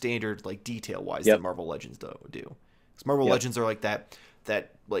higher standard, like detail wise, than yep. Marvel Legends do. Because Marvel Yep. Legends are like that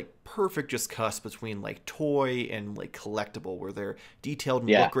like perfect just cusp between like toy and like collectible, where they're detailed and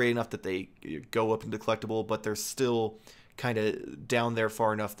Yeah. look great enough that they go up into collectible, but they're still kind of down there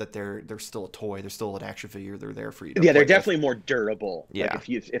far enough that they're still a toy, they're still an action figure, they're there for you to Yeah, they're play with. definitely more durable. Like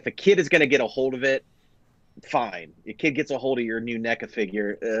Yeah. if a kid is going to get a hold of it, fine. Your kid gets a hold of your new NECA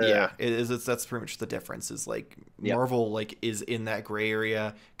figure. Yeah, that's pretty much the difference, is like Yep. Marvel like is in that gray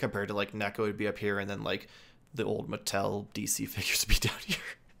area compared to like Neca would be up here, and then like the old Mattel DC figures would be down here.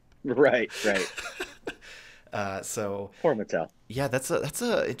 Right. Right. So Poor Mattel. yeah, that's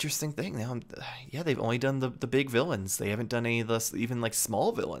a interesting thing. Now, yeah, they've only done the big villains. They haven't done any of the even like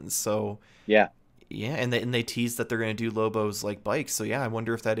small villains. So Yeah. yeah, and they teased that they're gonna do Lobo's like bikes. So yeah, I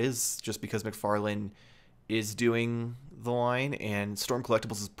wonder if that is just because McFarlane is doing the line, and Storm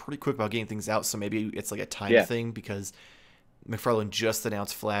Collectibles is pretty quick about getting things out. So maybe it's like a time Yeah. thing, because McFarlane just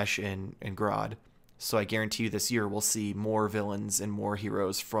announced Flash and Grodd. So I guarantee you this year we'll see more villains and more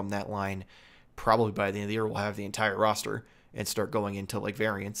heroes from that line. Probably by the end of the year we'll have the entire roster and start going into like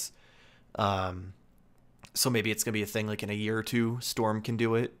variants. Um, so maybe it's gonna be a thing like in a year or two. Storm can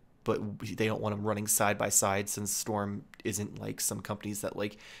do it, but they don't want them running side by side, since Storm isn't like some companies that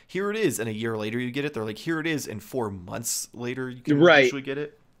like, here it is and a year later you get it. They're like, here it is and 4 months later you can Right. usually get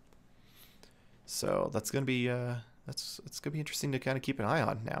it. So that's gonna be it's gonna be interesting to kind of keep an eye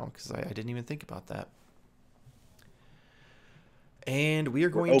on now, because I didn't even think about that. And we are We're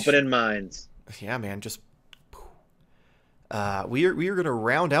going to, opening minds. yeah, man, just we are going to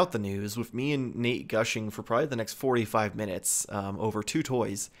round out the news with me and Nate gushing for probably the next 45 minutes over two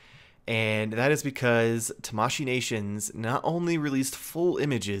toys. And that is because Tamashii Nations not only released full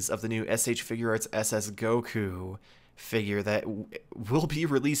images of the new SH Figuarts SS Goku figure that will be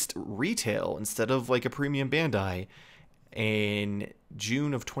released retail instead of like a premium Bandai in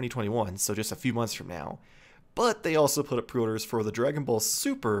June of 2021, so just a few months from now, but they also put up pre-orders for the Dragon Ball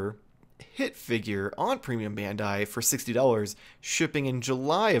Super Hit figure on Premium Bandai for $60, shipping in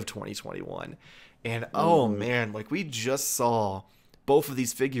July of 2021. And oh man, like we just saw both of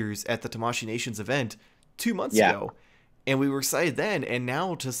these figures at the Tamashii Nations event 2 months Yeah. ago, and we were excited then. And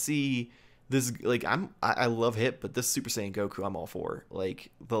now to see this, like I love Hit, but this Super Saiyan Goku I'm all for.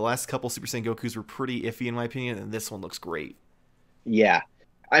 Like the last couple Super Saiyan Gokus were pretty iffy in my opinion, and this one looks great. Yeah.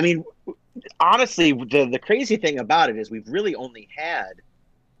 I mean, honestly, the crazy thing about it is we've really only had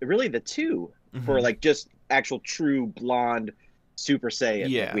really the two for Hmm. like just actual true blonde Super Saiyan.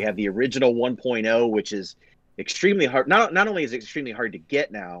 Like, Yeah. we have the original 1.0, which is extremely hard. Not only is it extremely hard to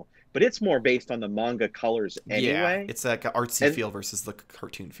get now, but it's more based on the manga colors Yeah, anyway. it's like an artsy And feel versus the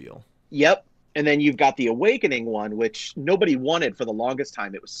cartoon feel. yep. And then you've got the Awakening one, which nobody wanted for the longest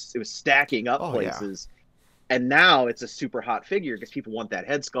time. It was stacking up Oh yeah. places. And now it's a super hot figure because people want that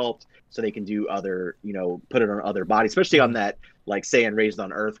head sculpt so they can do other, put it on other bodies, especially on that like Saiyan Raised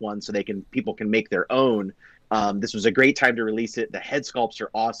on Earth one, so people can make their own. This was a great time to release it. The head sculpts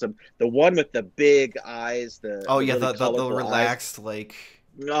are awesome. The one with the big eyes, Oh the yeah, really the colorful relaxed like.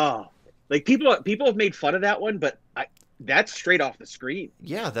 eyes. Oh, like people have made fun of that one, but that's straight off the screen.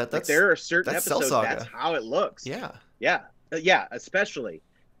 Yeah, Like there are certain that's Cell episodes that's Saga. how it looks. Yeah. Yeah, yeah, especially,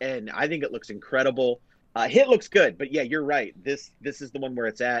 and I think it looks incredible. Hit looks good, but yeah, you're right. This is the one where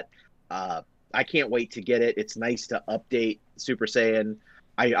it's at. Uh, I can't wait to get it. It's nice to update Super Saiyan.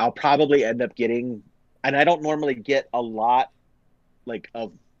 I'll probably end up getting, and I don't normally get a lot like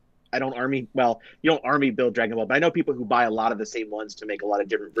of. I don't army. Well, you don't army build Dragon Ball, but I know people who buy a lot of the same ones to make a lot of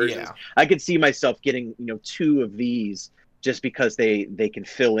different versions. Yeah. I could see myself getting two of these just because they can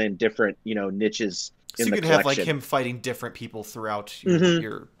fill in different niches So in you the could collection. have like him fighting different people throughout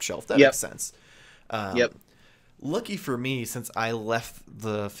your shelf. That Yep. makes sense. Yep. Lucky for me, since I left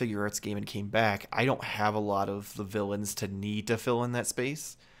the Figuarts game and came back, I don't have a lot of the villains to need to fill in that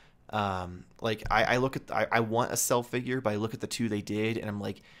space. Like I look at I want a Cell figure, but I look at the two they did, and I'm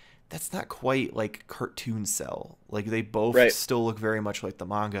like, that's not quite like cartoon Cell. Like they both Right. still look very much like the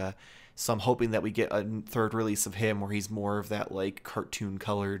manga. So I'm hoping that we get a third release of him where he's more of that like cartoon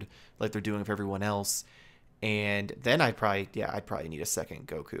colored, like they're doing with everyone else. And then I'd probably need a second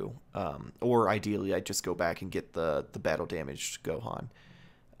Goku. Or ideally I'd just go back and get the battle damaged Gohan.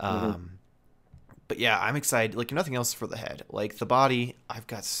 But yeah, I'm excited. Like nothing else for the head. Like the body, I've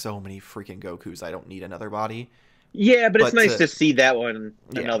got so many freaking Gokus. I don't need another body. Yeah, but it's But nice to see that one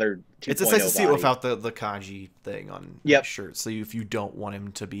yeah. another 2.0 It's nice to see it body. without the kanji thing on Yep. his shirt. So if you don't want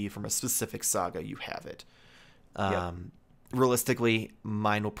him to be from a specific saga, you have it. Yep. Realistically,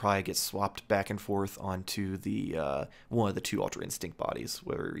 mine will probably get swapped back and forth onto the one of the two Ultra Instinct bodies,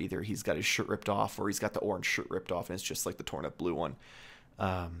 where either he's got his shirt ripped off or he's got the orange shirt ripped off, and it's just like the torn up blue one.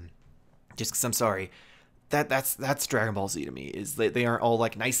 Just because I'm sorry, that's Dragon Ball Z to me. Is they aren't all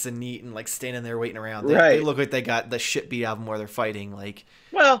like nice and neat and like standing there waiting around. They Right. look like they got the shit beat out of them while they're fighting. Like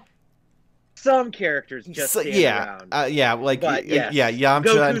Well, some characters just stand around. like But yes, Yamcha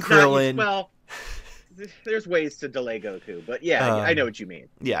Goku's and not Krillin. well, there's ways to delay Goku, but yeah, I know what you mean.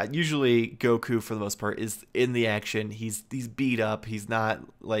 Yeah, usually Goku for the most part is in the action. He's beat up. He's not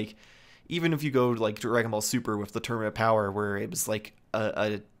like, even if you go like Dragon Ball Super with the Tournament of Power, where it was like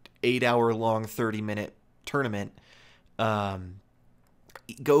a 8-hour long 30-minute tournament. Goku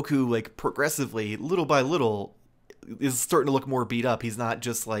like progressively, little by little, is starting to look more beat up. He's not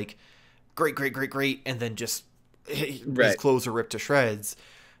just like great, and then just his Right. clothes are ripped to shreds.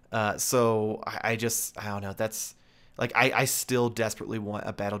 So I don't know. That's like I still desperately want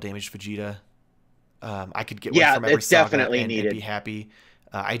a battle damaged Vegeta. I could get one from every it's saga definitely and needed. be happy.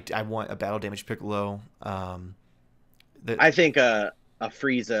 I want a battle damaged Piccolo. I think a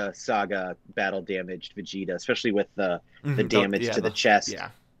Frieza saga battle damaged Vegeta, especially with the damage to the chest. Yeah.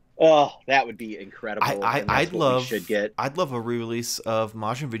 Oh, that would be incredible. I'd love. Should get. I'd love a re-release of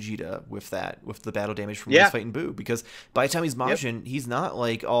Majin Vegeta with the battle damage from Yeah. his fighting Buu, because by the time he's Majin, he's not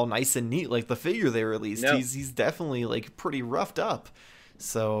like all nice and neat like the figure they released. No. He's definitely like pretty roughed up.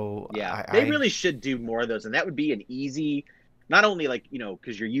 So Yeah, they really should do more of those, and that would be an easy. Not only like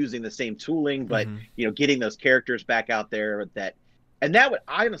because you're using the same tooling, but getting those characters back out there and that would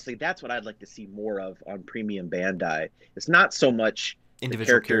honestly, that's what I'd like to see more of on Premium Bandai. It's not so much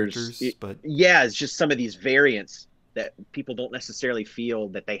individual characters, but yeah, it's just some of these variants that people don't necessarily feel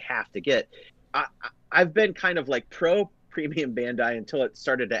that they have to get. I've been kind of like pro Premium Bandai until it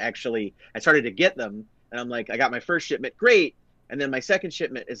started to I started to get them, and I'm like, I got my first shipment, great, and then my second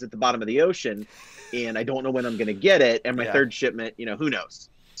shipment is at the bottom of the ocean, and I don't know when I'm going to get it, and my third shipment, who knows?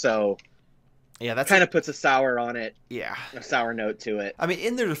 So yeah, that's kind of puts a sour on it. Yeah, a sour note to it. I mean,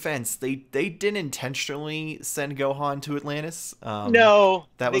 in their defense, they didn't intentionally send Gohan to Atlantis. No,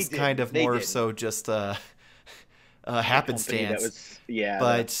 that was kind of more so just a happenstance.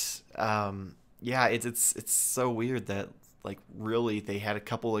 But yeah, it's so weird that like really they had a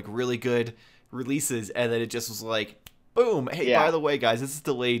couple like really good releases, and then it just was like, boom, hey, by the way, guys, this is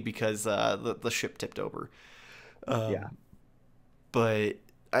delayed because the ship tipped over. But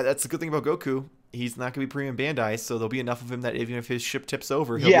that's the good thing about Goku. He's not going to be Premium Bandai, so there'll be enough of him that even if his ship tips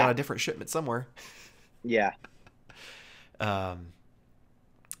over, he'll be on a different shipment somewhere. Yeah.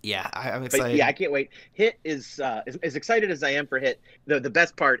 Yeah, I'm excited. But yeah, I can't wait. Hit is as excited as I am for Hit. The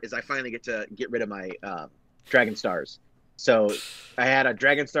best part is I finally get to get rid of my Dragon Stars. So I had a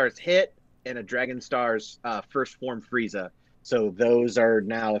Dragon Stars Hit and a Dragon Stars First Form Frieza. So those are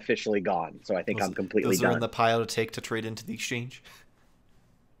now officially gone. So I think I'm completely done. Those are in the pile to take to trade into the exchange.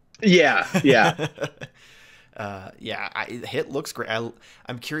 Yeah. Hit looks great.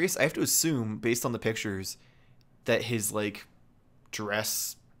 I'm curious. I have to assume, based on the pictures, that his like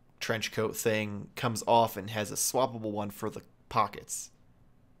dress trench coat thing comes off and has a swappable one for the pockets.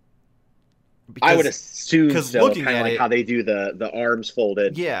 I would assume so. Looking Kind of like how they do the arms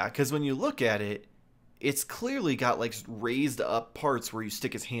folded. Yeah, because when you look at it, it's clearly got like raised up parts where you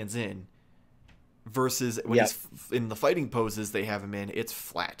stick his hands in. Versus when he's in the fighting poses they have him in, it's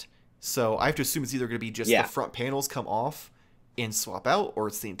flat. So I have to assume it's either going to be just the front panels come off and swap out, or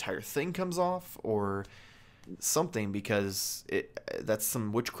it's the entire thing comes off, or something, because that's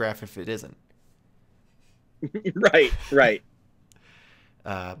some witchcraft if it isn't. Right.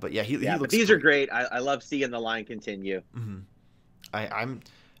 But yeah, he looks these great. are great. I love seeing the line continue. Mm-hmm. I'm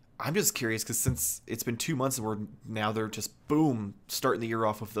just curious because since it's been 2 months and they're just boom starting the year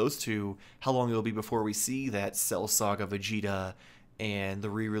off with those two, how long it'll be before we see that Cell Saga Vegeta and the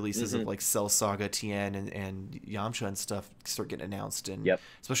re-releases of like Cell Saga Tien and Yamcha and stuff start getting announced, and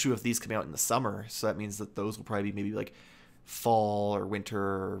especially if these come out in the summer, so that means that those will probably be maybe like fall or winter,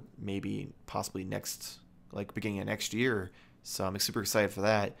 or maybe possibly beginning of next year. So I'm super excited for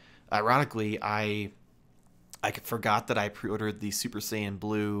that. Ironically, I forgot that I pre-ordered the Super Saiyan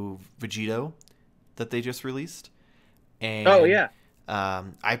Blue Vegito that they just released. And,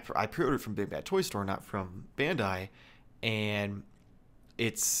 I pre-ordered from Big Bad Toy Store, not from Bandai, and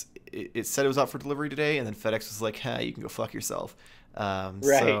it said it was out for delivery today, and then FedEx was like, "Hey, you can go fuck yourself."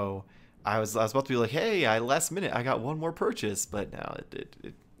 So I was about to be like, "Hey, last minute I got one more purchase," but no,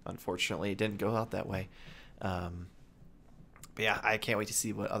 it unfortunately didn't go out that way. But yeah, I can't wait to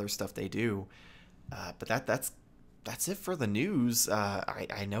see what other stuff they do. But that's it for the news.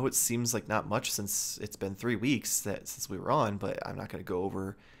 I know it seems like not much since it's been 3 weeks since we were on, but I'm not going to go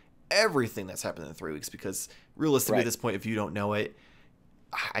over everything that's happened in 3 weeks, because realistically at this point, if you don't know it,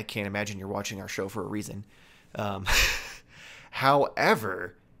 I can't imagine you're watching our show for a reason.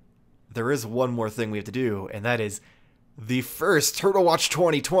 However, there is one more thing we have to do, and that is the first Turtle Watch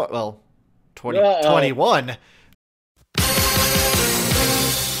 2021.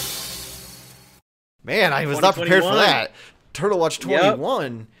 Man, I was not prepared for that. Turtle Watch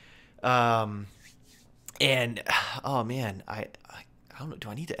 21. And oh man, I don't know. Do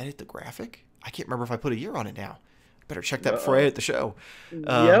I need to edit the graphic? I can't remember if I put a year on it now. Better check that before I edit the show.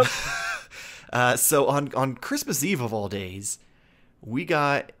 So on Christmas Eve of all days, we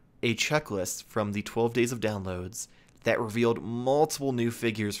got a checklist from the 12 Days of Downloads that revealed multiple new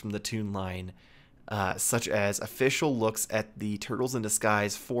figures from the Toon line, such as official looks at the Turtles in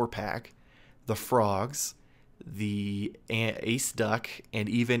Disguise 4-pack, the Frogs, the Ace Duck, and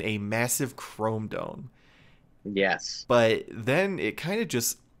even a massive Chrome Dome. Yes. But then it kind of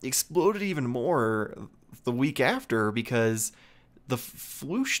just exploded even more the week after, because the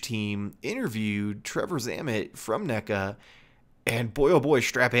Floosh team interviewed Trevor Zammit from NECA, and boy, oh boy,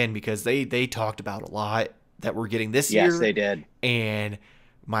 strap in, because they talked about a lot that we're getting this year. Yes, they did. And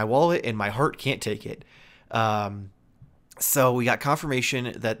my wallet and my heart can't take it. So we got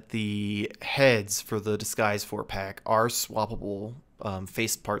confirmation that the heads for the Disguise 4-pack are swappable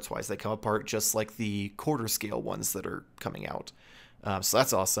face parts-wise. They come apart just like the quarter scale ones that are coming out. So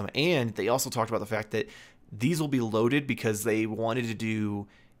that's awesome. And they also talked about the fact that these will be loaded because they wanted to do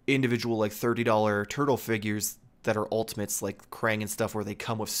individual like $30 turtle figures that are ultimates like Krang and stuff, where they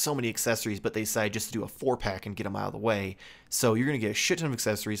come with so many accessories, but they decided just to do a 4-pack and get them out of the way. So you're going to get a shit ton of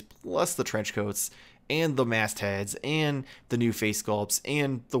accessories, plus the trench coats, and the mastheads, and the new face sculpts,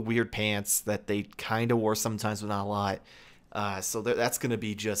 and the weird pants that they kind of wore sometimes, but not a lot. So that's going to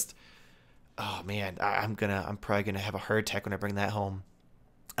be just, oh man, I'm probably going to have a heart attack when I bring that home.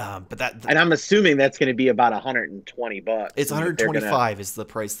 And I'm assuming that's going to be about $120. It's 125 is the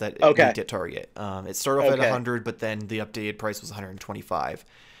price that it leaked at Target. It started off at 100, but then the updated price was 125.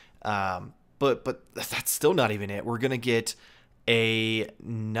 But that's still not even it. We're going to get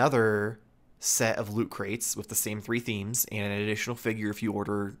another set of loot crates with the same 3 themes and an additional figure if you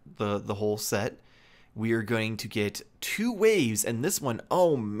order the whole set. We are going to get 2 waves, and this one,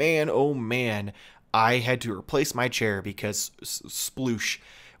 oh man, I had to replace my chair because sploosh.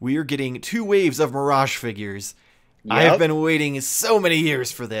 We are getting 2 waves of Mirage figures. Yep. I have been waiting so many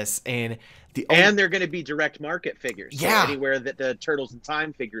years for this, and they're going to be direct market figures. Yeah. So anywhere that the Turtles in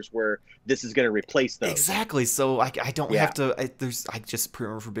Time figures were, this is going to replace those. Exactly. So I don't have to. I just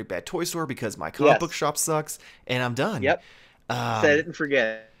pre-order for Big Bad Toy Store because my comic book shop sucks, and I'm done. Yep. Set it and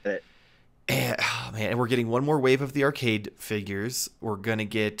forget it. And we're getting 1 more wave of the arcade figures. We're going to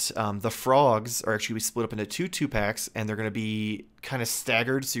get the Frogs are actually split up into 2 2-packs, and they're going to be kind of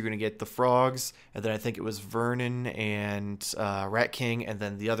staggered. So you're going to get the Frogs, and then I think it was Vernon and Rat King, and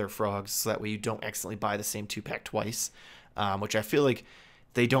then the other Frogs, so that way you don't accidentally buy the same 2-pack twice, which I feel like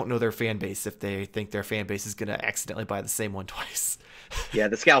they don't know their fan base if they think their fan base is going to accidentally buy the same one twice. Yeah,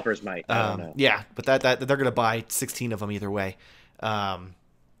 the scalpers might. I don't know. Yeah, but that they're going to buy 16 of them either way.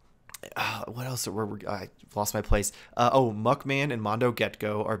 What else? I lost my place. Muckman and Mondo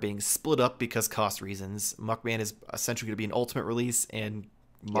Get-Go are being split up because cost reasons. Muckman is essentially going to be an ultimate release, and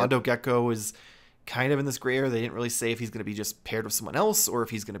Mondo Get-Go is kind of in this gray area. They didn't really say if he's going to be just paired with someone else or if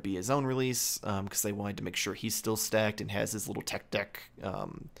he's going to be his own release, because they wanted to make sure he's still stacked and has his little tech deck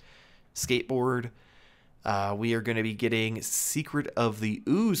skateboard. We are going to be getting Secret of the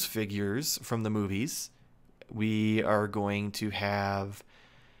Ooze figures from the movies. We are going to have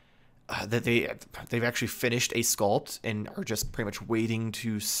that they've actually finished a sculpt and are just pretty much waiting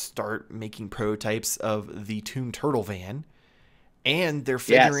to start making prototypes of the Toon Turtle van. And they're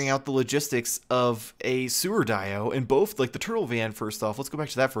figuring out the logistics of a sewer dio. And both, like the Turtle van, first off, let's go back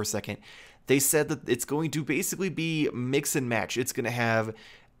to that for a second. They said that it's going to basically be mix and match. It's going to have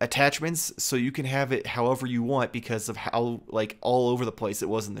attachments so you can have it however you want because of how like all over the place it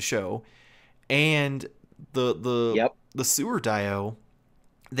was in the show. And the sewer dio,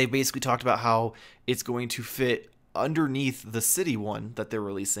 they basically talked about how it's going to fit underneath the city one that they're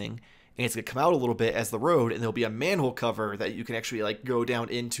releasing, and it's going to come out a little bit as the road, and there'll be a manhole cover that you can actually like go down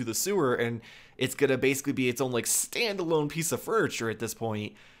into the sewer, and it's going to basically be its own like standalone piece of furniture at this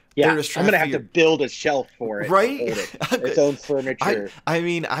point. Yeah, I'm going to have to build a shelf for it. Right? To hold it. Its own furniture. I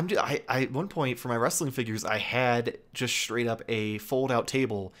mean, I at one point for my wrestling figures, I had just straight up a fold-out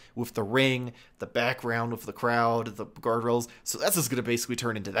table with the ring, the background with the crowd, the guardrails. So that's just going to basically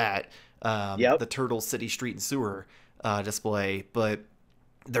turn into that. The Turtle City Street and Sewer display. But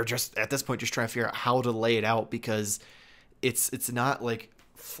they're just, at this point, just trying to figure out how to lay it out because it's not, like,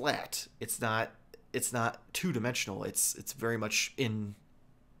 flat. It's not two-dimensional. It's very much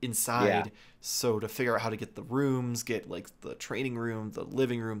inside. So to figure out how to get the rooms, get like the training room, the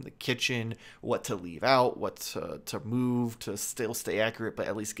living room, the kitchen, what to leave out, what to move to still stay accurate but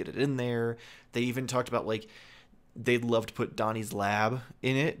at least get it in there. They even talked about like they'd love to put Donnie's lab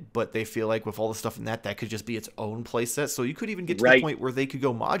in it, but they feel like with all the stuff in that could just be its own playset. So you could even get to the point where they could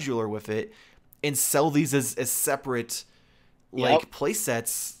go modular with it and sell these as separate like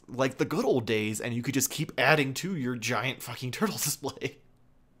playsets like the good old days, and you could just keep adding to your giant fucking turtle display.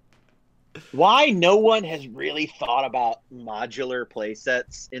 Why no one has really thought about modular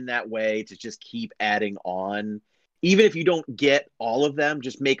playsets in that way to just keep adding on, even if you don't get all of them,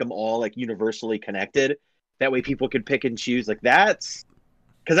 just make them all like universally connected. That way people can pick and choose. Like that's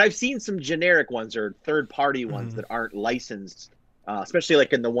because I've seen some generic ones or third-party ones that aren't licensed, especially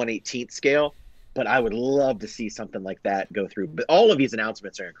like in the 1/18th scale. But I would love to see something like that go through. But all of these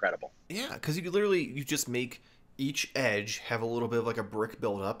announcements are incredible. Yeah, because you just make each edge have a little bit of like a brick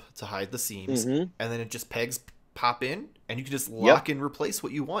buildup to hide the seams, and then it just pegs pop in, and you can just lock and replace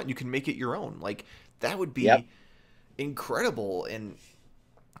what you want. You can make it your own. Like that would be incredible, and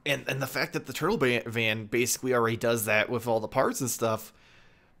the fact that the Turtle Van basically already does that with all the parts and stuff.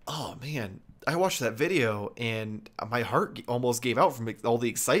 Oh man, I watched that video and my heart almost gave out from all the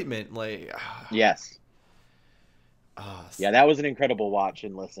excitement. Like yeah, that was an incredible watch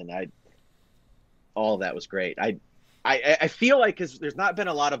and listen. All of that was great. I feel like because there's not been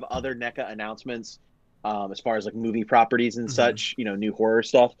a lot of other NECA announcements as far as like movie properties and such, new horror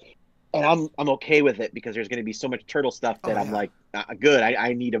stuff, and I'm okay with it because there's going to be so much turtle stuff that I'm like, good.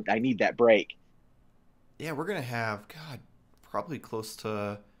 I need that break. Yeah, we're gonna have probably close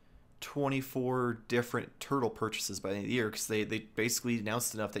to 24 different turtle purchases by the end of the year because they basically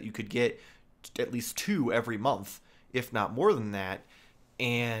announced enough that you could get at least 2 every month, if not more than that,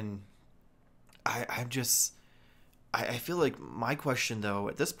 and I feel like my question though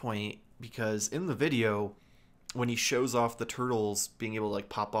at this point, because in the video when he shows off the turtles being able to like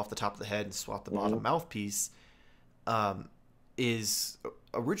pop off the top of the head and swap the bottom mouthpiece, is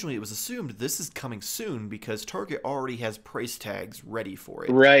originally it was assumed this is coming soon because Target already has price tags ready for it.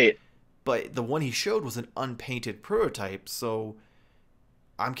 Right. But the one he showed was an unpainted prototype, so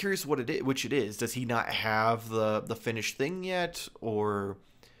I'm curious which it is. Does he not have the finished thing yet, or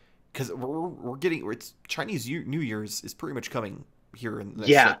because we're getting it's Chinese New Year's is pretty much coming here in the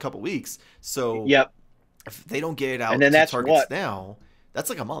next couple weeks. So if they don't get it out, and then that's Targets now. That's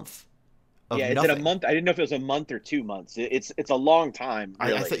like a month. Yeah, is it a month? I didn't know if it was a month or 2 months. It's a long time.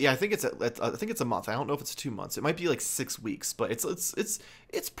 Really. I think it's a month. I don't know if it's 2 months. It might be like 6 weeks, but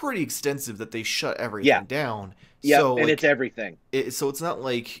it's pretty extensive that they shut everything down. Yeah, so, and it's everything. So it's not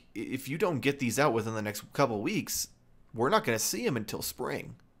like if you don't get these out within the next couple of weeks, we're not going to see them until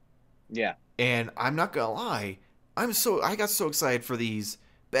spring. Yeah, and I'm not gonna lie, I got so excited for these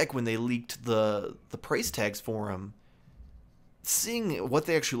back when they leaked the price tags for them. Seeing what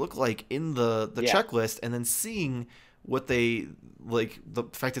they actually look like in the checklist, and then seeing what they like, the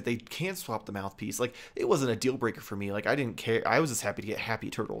fact that they can swap the mouthpiece, like it wasn't a deal breaker for me. Like I didn't care. I was just happy to get happy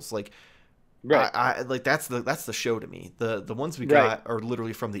turtles. Like Right. I like that's the show to me. The ones we Right. got are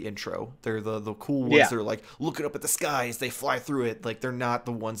literally from the intro. They're the cool ones Yeah. that are like looking up at the sky as they fly through it. Like they're not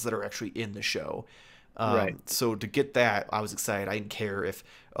the ones that are actually in the show. Right. So to get that, I was excited. I didn't care if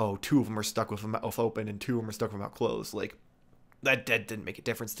two of them are stuck with a mouth open and two of them are stuck with a mouth closed. Like that didn't make a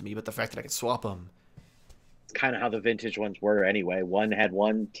difference to me. But the fact that I could swap them, It's kind of how the vintage ones were anyway. One had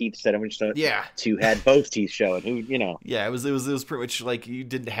one teeth set on, yeah, two had both teeth showing. Who, yeah, it was pretty much like you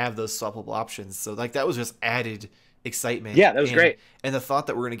didn't have those swappable options. So like that was just added excitement. Yeah, that was great. And the thought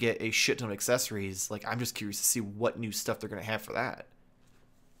that we're gonna get a shit ton of accessories, like I'm just curious to see what new stuff they're gonna have for that.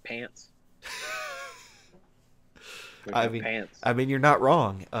 Pants. Pants. I mean, you're not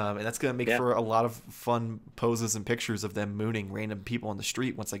wrong, and that's gonna make Yeah. for a lot of fun poses and pictures of them mooning random people on the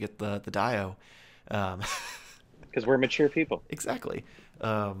street once I get the dio. Because we're mature people. Exactly.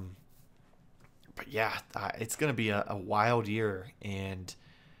 But yeah, it's gonna be a wild year, and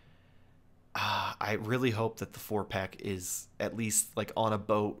I really hope that the 4-pack is at least like on a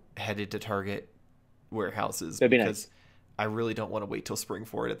boat headed to Target warehouses. That'd be because nice. I really don't want to wait till spring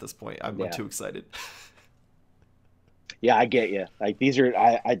for it at this point. I'm Yeah. too excited. Yeah, I get you. Like these are,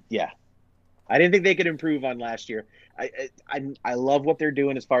 yeah. I didn't think they could improve on last year. I love what they're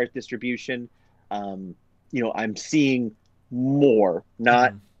doing as far as distribution. I'm seeing more,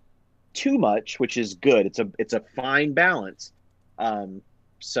 not too much, which is good. It's a fine balance.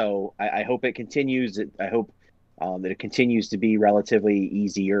 So I hope it continues. I hope that it continues to be relatively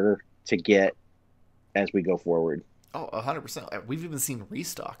easier to get as we go forward. Oh, 100%. We've even seen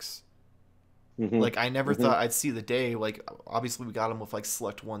restocks. Mm-hmm. Like I never thought I'd see the day. Like obviously we got them with like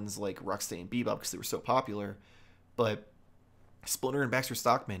select ones like Rocksteady and Bebop because they were so popular, but Splinter and Baxter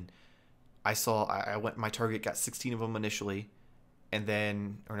Stockman, I went my Target got 16 of them initially, and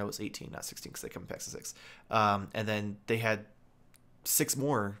then it was 18, not 16 because they come in packs of 6. And then they had 6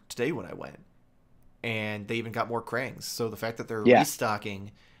 more today when I went, and they even got more Krangs. So the fact that they're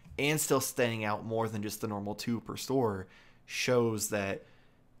restocking and still staying out more than just the normal 2 per store shows that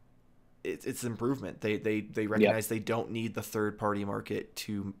it's improvement. They recognize they don't need the third party market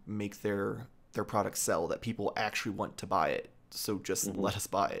to make their product sell, that people actually want to buy it. So just let us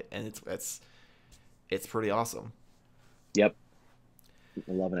buy it. And it's pretty awesome. Yep.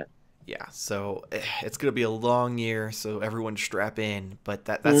 I'm loving it. Yeah. So it's going to be a long year. So everyone strap in, but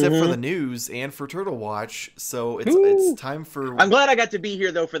that's it for the news and for Turtle Watch. So it's time for, I'm glad I got to be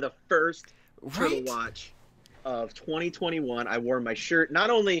here though for the first Turtle Right? Watch of 2021. I wore my shirt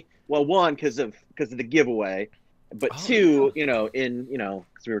not only one because of the giveaway, but two,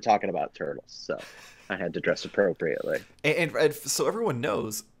 because we were talking about turtles, so I had to dress appropriately. And so everyone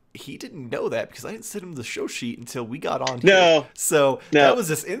knows, he didn't know that because I didn't send him the show sheet until we got on No. here. So that was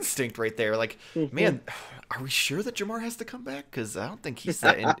this instinct right there. Like, man, are we sure that Jamar has to come back? Because I don't think he's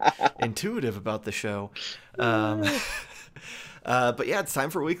that intuitive about the show. But yeah, it's time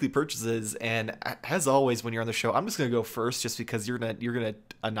for weekly purchases, and as always, when you're on the show, I'm just gonna go first, just because you're gonna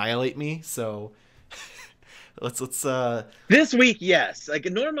annihilate me. So let's This week, yes. Like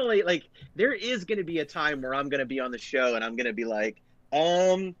normally, like there is gonna be a time where I'm gonna be on the show and I'm gonna be like,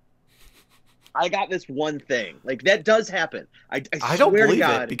 I got this one thing. Like that does happen. I don't swear believe to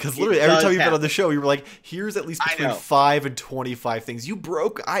God, it, because literally every time you've been on the show, you were like, "Here's at least between 5 and 25 things you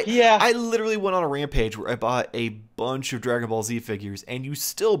broke." I literally went on a rampage where I bought a bunch of Dragon Ball Z figures, and you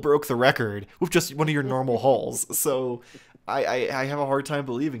still broke the record with just one of your normal hauls. So I have a hard time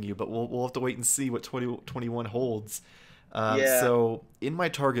believing you, but we'll have to wait and see what 2021 holds. So in my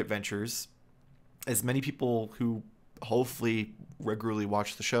Target ventures, as many people who hopefully regularly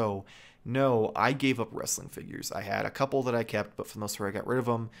watch the show know, I gave up wrestling figures. I had a couple that I kept, but for the most part I got rid of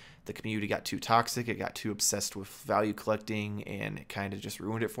them. The community got too toxic. It got too obsessed with value collecting, and it kind of just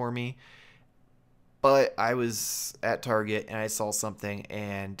ruined it for me. But I was at Target and I saw something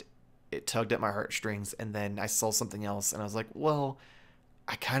and it tugged at my heartstrings, and then I saw something else and I was like, well,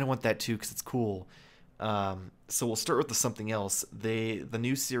 I kind of want that too because it's cool. So we'll start with the something else. The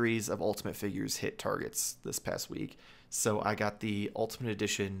new series of Ultimate figures hit Targets this past week. So I got the Ultimate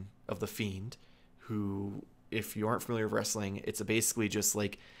Edition of The Fiend, who, if you aren't familiar with wrestling, it's basically just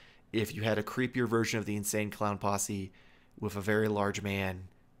like if you had a creepier version of the Insane Clown Posse with a very large man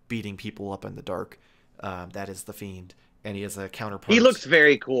beating people up in the dark. That is The Fiend. And he has a counterpart. He looks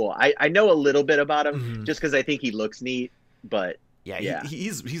very cool. I know a little bit about him just because I think he looks neat, but yeah.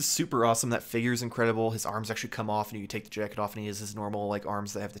 He's super awesome. That figure's incredible. His arms actually come off, and you take the jacket off, and he has his normal like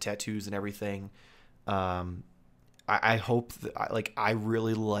arms that have the tattoos and everything. I hope that, I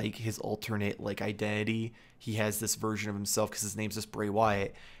really like his alternate identity. He has this version of himself because his name's just Bray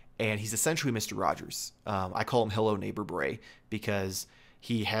Wyatt, and he's essentially Mr. Rogers. I call him Hello Neighbor Bray because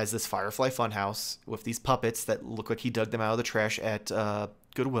he has this Firefly Funhouse with these puppets that look like he dug them out of the trash at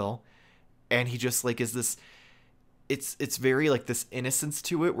Goodwill, and he just like is this. It's very like this innocence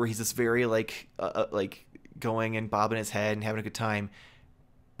to it, where he's just very like going and bobbing his head and having a good time,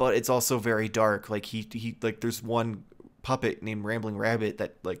 but it's also very dark. Like he like there's one puppet named Rambling Rabbit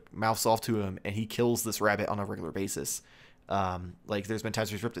that like mouths off to him, and he kills this rabbit on a regular basis. Like there's been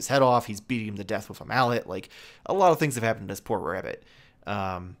times where he's ripped his head off, he's beating him to death with a mallet. Like a lot of things have happened to this poor rabbit.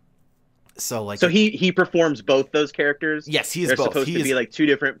 So he performs both those characters. Yes, he is They're both. supposed to be like two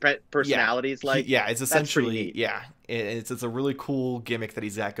different personalities. It's essentially it's a really cool gimmick that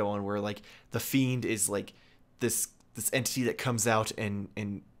he's got going, where like the Fiend is like this entity that comes out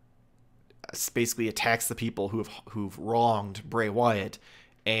and basically attacks the people who've wronged Bray Wyatt,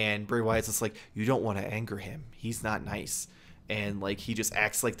 and Bray Wyatt's just like, you don't want to anger him, he's not nice, and like he just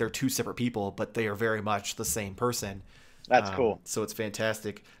acts like they're two separate people, but they are very much the same person. That's cool. So it's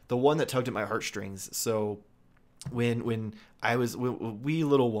fantastic. The one that tugged at my heartstrings. So when I was wee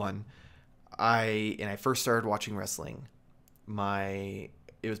little one, I first started watching wrestling. It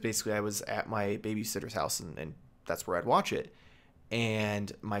was basically, I was at my babysitter's house, and that's where I'd watch it.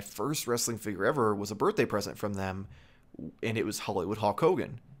 And my first wrestling figure ever was a birthday present from them, and it was Hollywood Hulk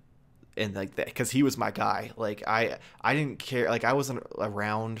Hogan. And like that, because he was my guy. Like I didn't care. Like I wasn't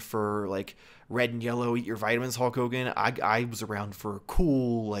around for like red and yellow, eat your vitamins, Hulk Hogan. I was around for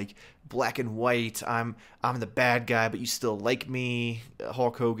cool, like black and white. I'm the bad guy, but you still like me,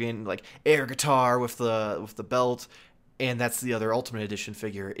 Hulk Hogan. Like air guitar with the belt, and that's the other Ultimate Edition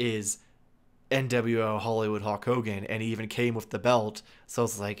figure is NWO Hollywood Hulk Hogan, and he even came with the belt. So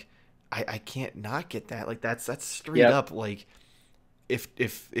it's like I can't not get that. Like that's straight up like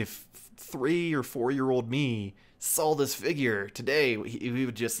if 3 or 4 year old me saw this figure today, he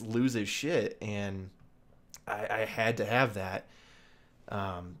would just lose his shit, and I had to have that.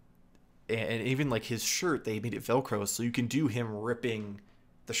 And even like his shirt, they made it Velcro, so you can do him ripping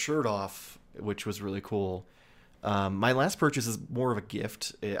the shirt off, which was really cool. My last purchase is more of a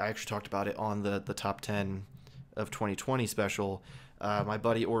gift. I actually talked about it on the top 10 of 2020 special. My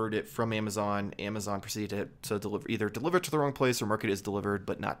buddy ordered it from Amazon. Amazon proceeded to deliver it to the wrong place or mark it as delivered,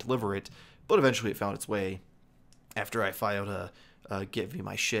 but not deliver it. But eventually it found its way after I filed a Get Me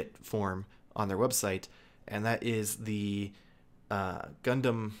My Shit form on their website. And that is the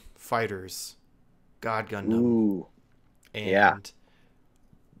Gundam Fighters, God Gundam. Ooh. And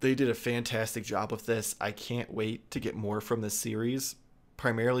they did a fantastic job with this. I can't wait to get more from this series,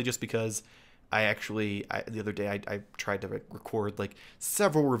 primarily just because the other day I tried to record like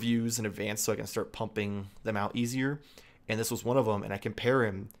several reviews in advance so I can start pumping them out easier, and this was one of them, and I compare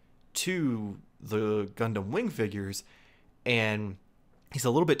him to the Gundam Wing figures, and he's a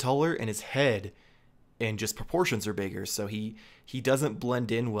little bit taller, and his head and just proportions are bigger, so he doesn't blend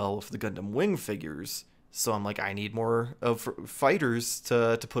in well with the Gundam Wing figures. So I'm like, I need more of fighters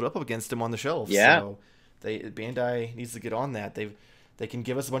to put up against him on the shelf. Yeah. So Bandai needs to get on that. They can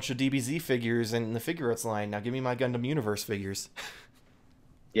give us a bunch of DBZ figures in the Figuarts line. Now give me my Gundam Universe figures.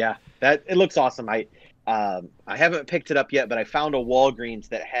 Yeah, it looks awesome. I haven't picked it up yet, but I found a Walgreens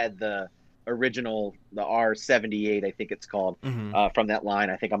that had the original, the R78, I think it's called, from that line.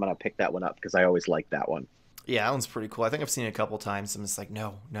 I think I'm gonna pick that one up because I always liked that one. Yeah, that one's pretty cool. I think I've seen it a couple times. I'm just like,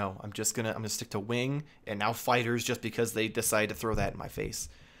 no, I'm gonna stick to Wing and now Fighters just because they decided to throw that in my face.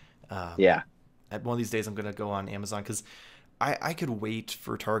 Yeah. At one of these days, I'm gonna go on Amazon because I could wait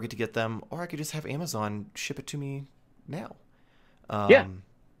for Target to get them, or I could just have Amazon ship it to me now.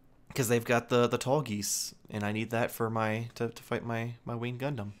 Because they've got the tall geese, and I need that for to fight my Wing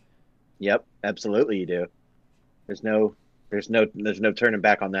Gundam. Yep, absolutely you do. There's no turning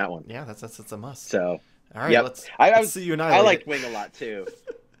back on that one. Yeah, that's a must. So, all right, let's see you annihilate. I liked Wing a lot too.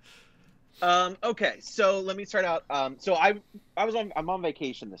 Okay, so let me start out. So I'm on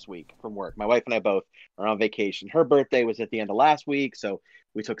vacation this week from work. My wife and I both are on vacation. Her birthday was at the end of last week, so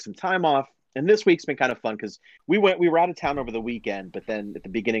we took some time off. And this week's been kind of fun because we were out of town over the weekend, but then at the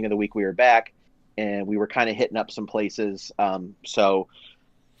beginning of the week we were back, and we were kind of hitting up some places. So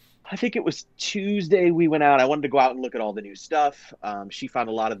I think it was Tuesday we went out. I wanted to go out and look at all the new stuff. She found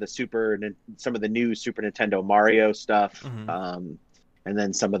a lot of some of the new Super Nintendo Mario stuff. And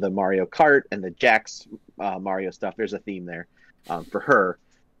then some of the Mario Kart and the Jax Mario stuff. There's a theme there for her.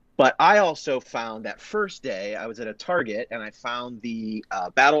 But I also found that first day I was at a Target and I found the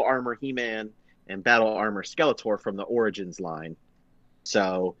Battle Armor He-Man and Battle Armor Skeletor from the Origins line.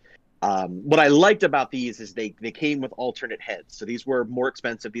 So what I liked about these is they came with alternate heads. So these were more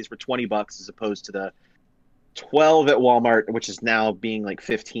expensive. These were $20 as opposed to the 12 at Walmart, which is now being like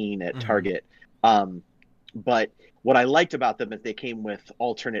 15 at Target. But what I liked about them is they came with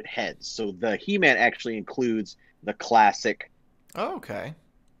alternate heads. So the He-Man actually includes the classic Oh, okay.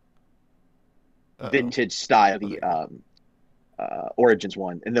 Uh-oh. vintage style, Oh, there the you go. Origins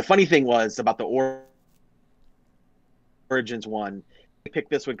one. And the funny thing was about the Origins one, I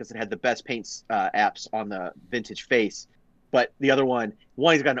picked this one because it had the best paint apps on the vintage face. But the other one,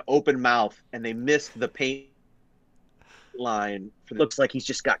 he's got an open mouth, and they missed the paint line. Looks like he's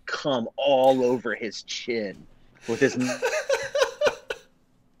just got cum all over his chin with his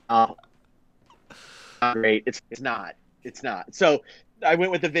mouth. Great. It's not. It's not. So I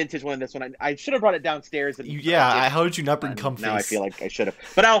went with the vintage one. This one, I should have brought it downstairs. And Yeah, how did you not bring cum face? Now I feel like I should have.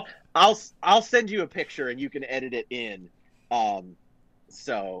 But I'll send you a picture and you can edit it in.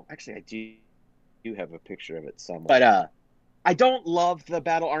 So actually, I do have a picture of it somewhere. But I don't love the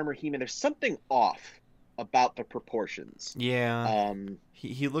battle armor He-Man. There's something off about the proportions. Yeah.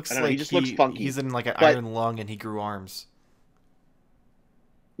 He looks like he just looks funky. He's in like an iron lung and he grew arms.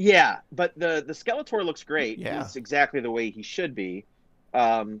 Yeah, but the Skeletor looks great. Yeah. He's exactly the way he should be.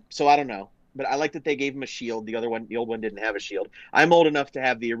 So I don't know. But I like that they gave him a shield. The old one didn't have a shield. I'm old enough to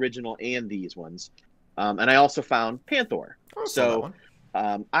have the original and these ones. And I also found Panther. Oh, so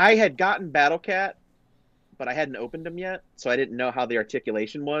I had gotten Battle Cat, but I hadn't opened them yet, so I didn't know how the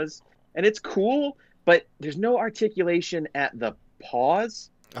articulation was. And it's cool, but there's no articulation at the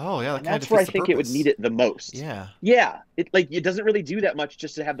paws. Oh yeah, and that's where I think it would need it the most. Yeah. Yeah, it doesn't really do that much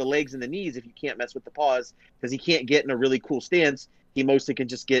just to have the legs and the knees if you can't mess with the paws, because he can't get in a really cool stance. He mostly can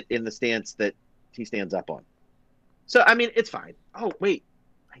just get in the stance that he stands up on. So I mean, it's fine. Oh wait,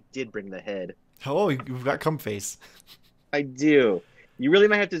 I did bring the head. Oh, you've got cum face. I do. You really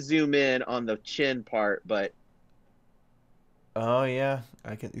might have to zoom in on the chin part, but oh yeah,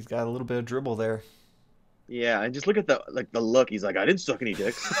 he's got a little bit of dribble there. Yeah, and just look at the look. He's like, I didn't suck any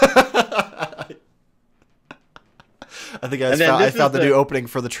dicks. I think I found the new opening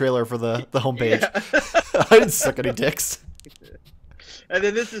for the trailer for the homepage. Yeah. I didn't suck any dicks. And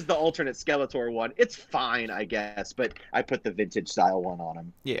then this is the alternate Skeletor one. It's fine, I guess, but I put the vintage style one on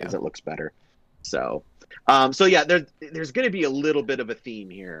him because it looks better. So, yeah, there's going to be a little bit of a theme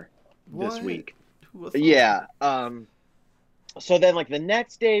here this week. Yeah. So then, like, the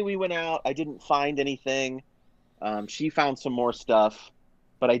next day we went out, I didn't find anything. She found some more stuff.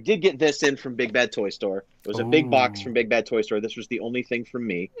 But I did get this in from Big Bad Toy Store. It was a big box from Big Bad Toy Store. This was the only thing from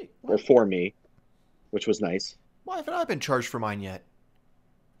me, or for me, which was nice. Why haven't I been charged for mine yet?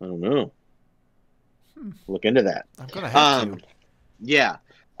 I don't know. Look into that. I'm going to have to. Yeah.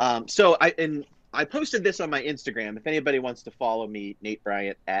 So I posted this on my Instagram. If anybody wants to follow me, Nate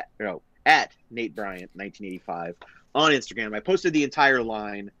Bryant, at Nate Bryant 1985 on Instagram. I posted the entire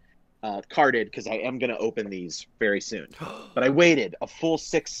line carded because I am going to open these very soon. But I waited a full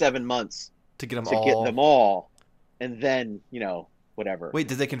 6-7 months to get them all, and then whatever. Wait,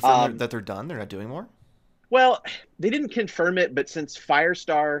 did they confirm that they're done? They're not doing more? Well, they didn't confirm it, but since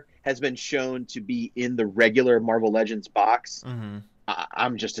Firestar has been shown to be in the regular Marvel Legends box,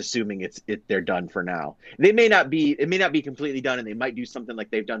 I'm just assuming they're done for now. It may not be completely done, and they might do something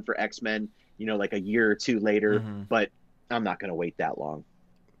like they've done for X-Men, like a year or two later. But I'm not going to wait that long.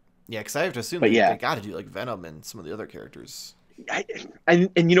 Yeah, because I have to assume they got to do like Venom and some of the other characters. And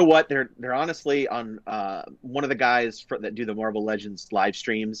you know what? They're honestly on one of the guys that do the Marvel Legends live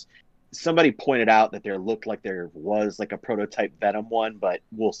streams. Somebody pointed out that there looked like there was like a prototype Venom one, but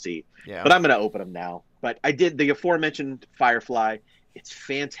we'll see. Yeah. But I'm going to open them now. But I did the aforementioned Firefly. It's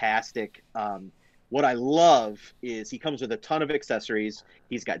fantastic. What I love is he comes with a ton of accessories.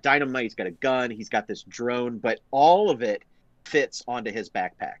 He's got dynamite. He's got a gun. He's got this drone. But all of it fits onto his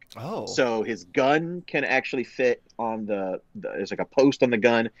backpack. Oh. So his gun can actually fit on there's like a post on the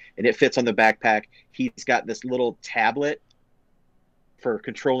gun, and it fits on the backpack. He's got this little tablet for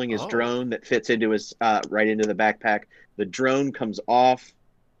controlling his drone that fits into his right into the backpack. The drone comes off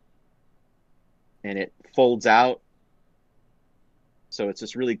and it folds out. So it's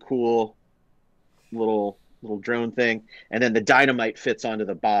this really cool little drone thing. And then the dynamite fits onto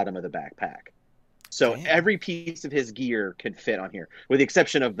the bottom of the backpack. So every piece of his gear can fit on here, with the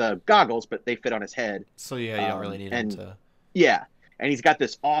exception of the goggles, but they fit on his head. So yeah, you don't really need him to. Yeah, and he's got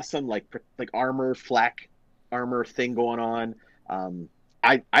this awesome like armor, flak armor thing going on.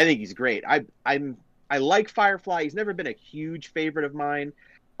 I think he's great. I like Firefly. He's never been a huge favorite of mine.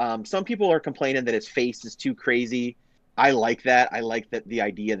 Some people are complaining that his face is too crazy. I like that. I like the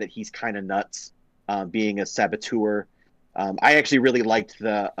idea that he's kind of nuts, being a saboteur. I actually really liked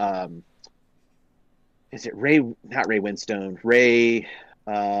the. Is it Ray? Not Ray Winstone. Ray,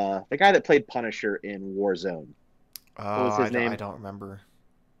 the guy that played Punisher in Warzone. What was his name? I don't remember.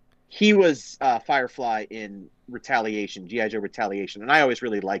 He was Firefly in Retaliation, GI Joe Retaliation, and I always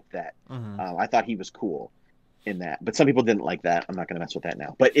really liked that. Mm-hmm. I thought he was cool in that, but some people didn't like that. I'm not going to mess with that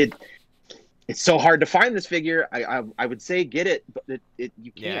now. But it's so hard to find this figure. I would say get it, but you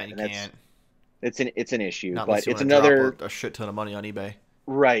can't. Yeah, you can't. It's an issue. Not but unless you it's want to another drop a shit ton of money on eBay.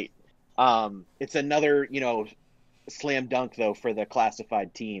 Right. It's another, slam dunk though for the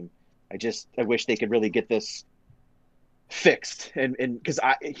classified team. I wish they could really get this fixed, and because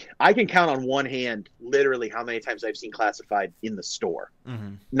I can count on one hand literally how many times I've seen classified in the store,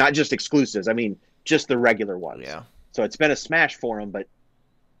 not just exclusives. I mean, just the regular ones. Yeah. So it's been a smash for them, but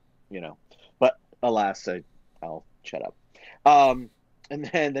but alas, I'll shut up. And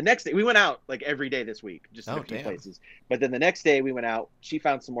then the next day we went out like every day this week, just in a few places. But then the next day we went out. She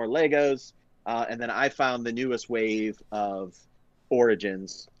found some more Legos, and then I found the newest wave of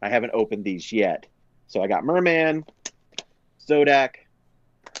Origins. I haven't opened these yet, so I got Merman, Zodak,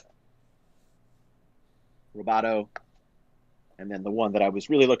 Roboto, and then the one that I was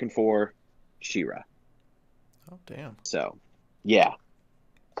really looking for, She-Ra. Oh, damn. So, yeah.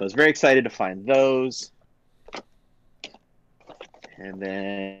 So I was very excited to find those. And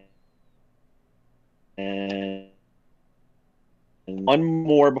then one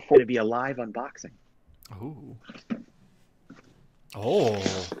more before to be a live unboxing. Ooh. Oh.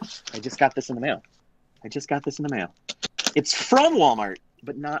 I just got this in the mail. It's from Walmart,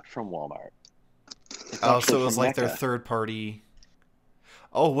 but not from Walmart. Oh, so it was like their third party.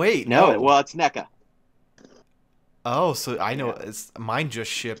 Oh, wait. No, well, it's NECA. Oh, so I know mine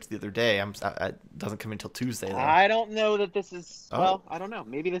just shipped the other day. It doesn't come until Tuesday, though. I don't know that this is. Oh. Well, I don't know.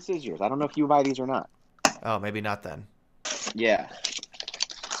 Maybe this is yours. I don't know if you buy these or not. Oh, maybe not then. Yeah.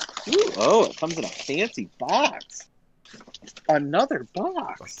 Ooh, oh, it comes in a fancy box. Another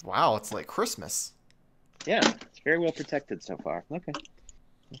box. Wow, it's like Christmas. Yeah, it's very well protected so far. Okay,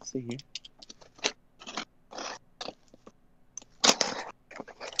 let's see here.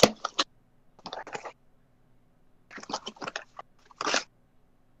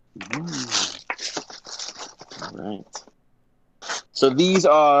 All right. So these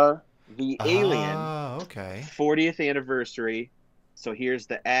are the Alien 40th anniversary. So here's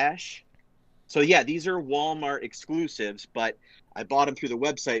the Ash. So yeah, these are Walmart exclusives, but I bought them through the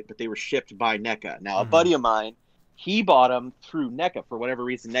website, but they were shipped by NECA. Now, a buddy of mine, he bought them through NECA. For whatever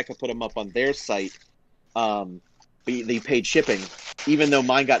reason, NECA put them up on their site. They paid shipping. Even though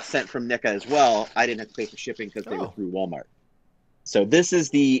mine got sent from NECA as well, I didn't have to pay for shipping because they were through Walmart. So this is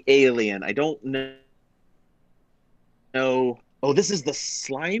the Alien. I don't know. Oh, this is the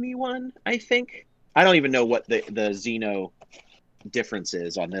slimy one, I think. I don't even know what the Xeno difference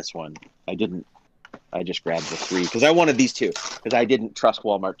is on this one. I just grabbed the 3 because I wanted these 2 because I didn't trust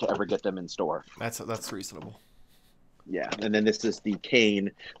Walmart to ever get them in store. That's reasonable. Yeah, and then this is the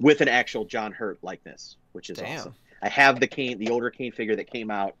Kane with an actual John Hurt likeness, which is awesome. I have the older Kane figure that came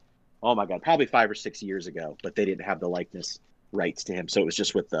out, oh my god, probably 5 or 6 years ago, but they didn't have the likeness rights to him, so it was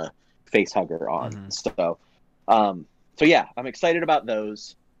just with the face hugger on. So yeah, I'm excited about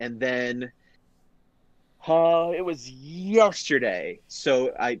those. And then it was yesterday.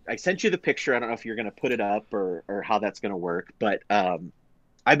 So I sent you the picture. I don't know if you're going to put it up or how that's going to work, but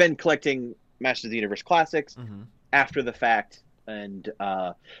I've been collecting Masters of the Universe Classics after the fact. And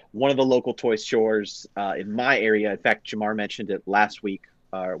one of the local toy stores in my area, in fact, Jamar mentioned it last week,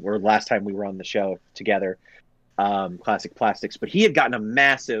 or last time we were on the show together, Classic Plastics, but he had gotten a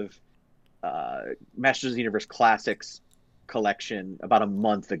massive Masters of the Universe Classics collection about a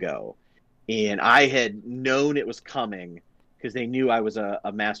month ago. And I had known it was coming because they knew I was a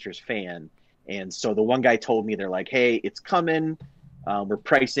Masters fan. And so the one guy told me, they're like, hey, it's coming. We're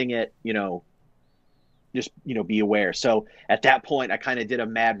pricing it, just, be aware. So at that point, I kind of did a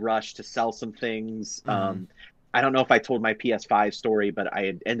mad rush to sell some things. I don't know if I told my PS5 story, but I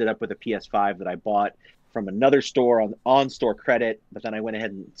had ended up with a PS5 that I bought from another store on store credit, but then I went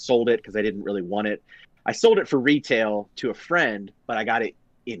ahead and sold it because I didn't really want it. I sold it for retail to a friend, but I got it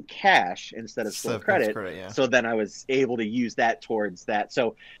in cash instead of store credit. So then I was able to use that towards that.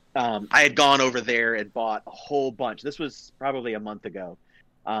 So I had gone over there and bought a whole bunch. This was probably a month ago.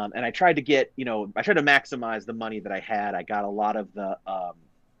 And I tried to get, I tried to maximize the money that I had. I got a lot of the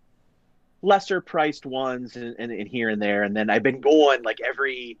lesser priced ones and here and there. And then I've been going like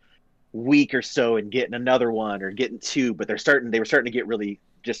every week or so and getting another one or getting 2, but they were starting to get really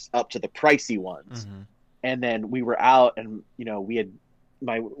just up to the pricey ones. And then we were out and,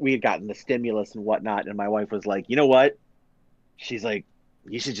 we had gotten the stimulus and whatnot. And my wife was like, you know what? She's like,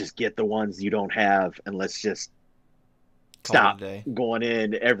 you should just get the ones you don't have and let's just stop going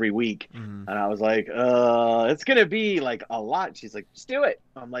in every week. And I was like, it's going to be like a lot. She's like, just do it.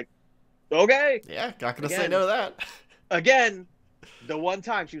 I'm like, okay. Yeah, not gonna say no to that. Again, the one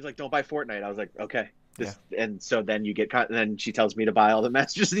time she was like, "Don't buy Fortnite." I was like, "Okay." And so then you get caught, and then she tells me to buy all the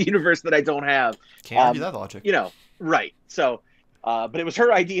Masters of the Universe that I don't have. Can't argue that logic. You know, right? So, but it was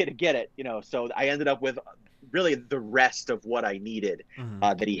her idea to get it. You know, so I ended up with really the rest of what I needed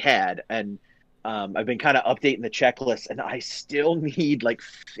that he had, and I've been kind of updating the checklist, and I still need like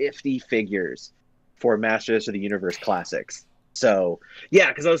 50 figures for Masters of the Universe Classics. So yeah,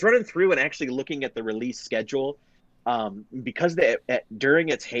 because I was running through and actually looking at the release schedule. Because during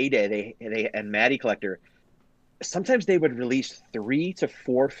its heyday, they and Matty Collector, sometimes they would release 3 to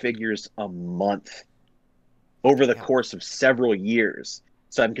 4 figures a month over the course of several years.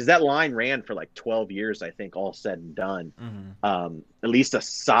 So because that line ran for like 12 years, I think, all said and done. At least a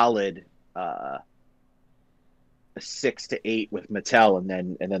solid 6 to 8 with Mattel, and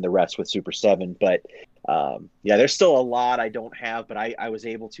then the rest with Super 7. But yeah, there's still a lot I don't have, but I was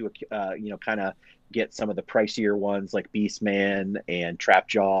able to kind of get some of the pricier ones like Beastman and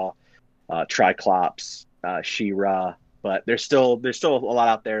Trapjaw, Triclops, She-Ra. But there's still a lot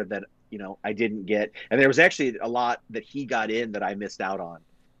out there that I didn't get, and there was actually a lot that he got in that I missed out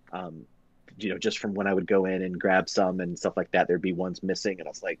on. Just from when I would go in and grab some and stuff like that, there'd be ones missing, and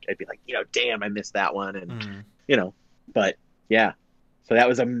I'd be like, damn, I missed that one, and but yeah, so that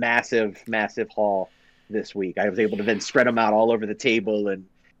was a massive haul this week. I was able to then spread them out all over the table, and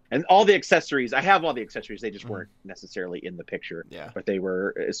all the accessories. I have all the accessories. They just weren't necessarily in the picture. Yeah. But they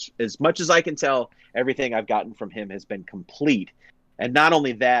were, as much as I can tell, everything I've gotten from him has been complete. And not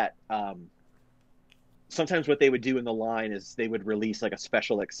only that, sometimes what they would do in the line is they would release like a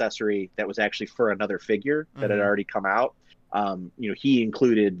special accessory that was actually for another figure that had already come out. He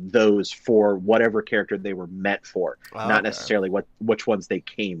included those for whatever character they were meant for, not necessarily which ones they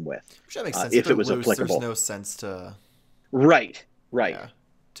came with. Which that makes sense. If it was applicable. There's no sense to... Right. Yeah.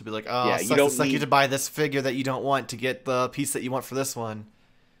 To be like, you don't need to buy this figure that you don't want to get the piece that you want for this one.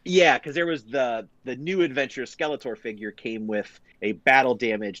 Yeah, because there was the new Adventure Skeletor figure came with a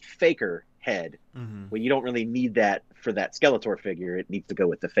battle-damaged Faker head. Well, you don't really need that for that Skeletor figure. It needs to go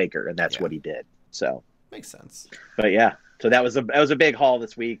with the Faker, and that's what he did. So makes sense. But yeah, so that was a big haul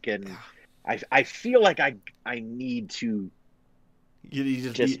this week, and I feel like I need to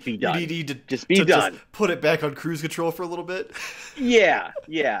be done. You need to just be done. Just put it back on cruise control for a little bit. Yeah.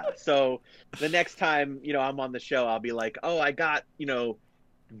 So the next time I'm on the show, I'll be like, oh, I got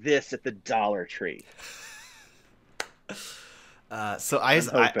this at the Dollar Tree. So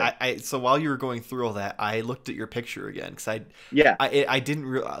while you were going through all that, I looked at your picture again because I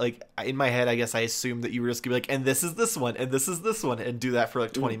didn't in my head, I guess I assumed that you were just gonna be like, and this is this one, and this is this one, and do that for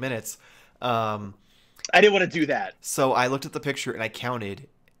like 20 minutes. I didn't want to do that. So I looked at the picture and I counted,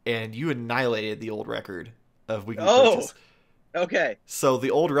 and you annihilated the old record of weekly purchase. Okay. So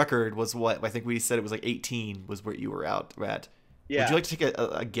the old record was what? I think we said it was like 18 was where you were out at. Yeah. Would you like to take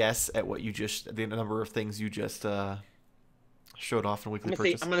a guess at what the number of things you just showed off in weekly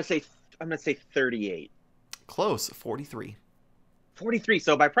purchase? I'm gonna say 38. Close, 43. 43.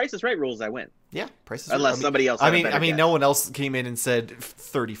 So by Price is Right rules, I win. Yeah, Price is Right. Unless somebody else. I mean, no one else came in and said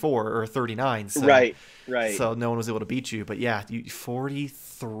 34 or 39. So, right. So no one was able to beat you. But yeah,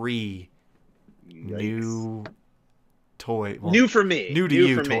 43 new toy. Well, new for me. New to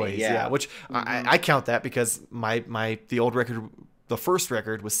you toys. Yeah. Which I count that because the old record, the first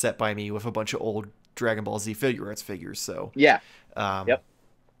record was set by me with a bunch of old Dragon Ball Z Figuarts figures. So yeah. Yep.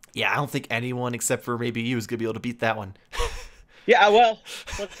 Yeah, I don't think anyone except for maybe you is gonna be able to beat that one. Yeah, well,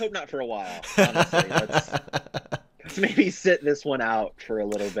 let's hope not for a while. Honestly, let's maybe sit this one out for a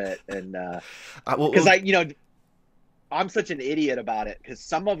little bit, and because I'm such an idiot about it because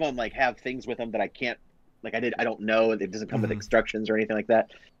some of them like have things with them that I can't, like I don't know. It doesn't come with instructions or anything like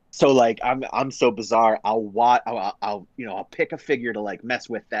that. So like I'm so bizarre. I'll pick a figure to like mess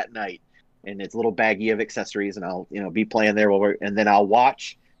with that night, and it's a little baggie of accessories, and I'll be playing there and then I'll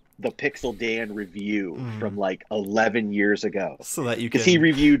watch the Pixel Dan review from like 11 years ago, so that because he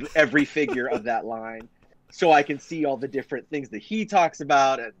reviewed every figure of that line, so I can see all the different things that he talks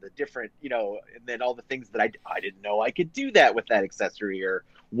about and the different and then all the things that I didn't know I could do that with that accessory or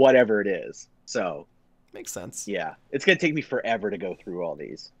whatever it is. So makes sense. Yeah, it's gonna take me forever to go through all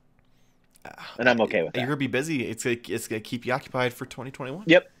these, and I'm okay with that. You're gonna be busy. It's gonna keep you occupied for 2021.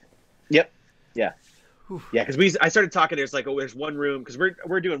 Yep. Yeah. Yeah, because I started talking. There's one room because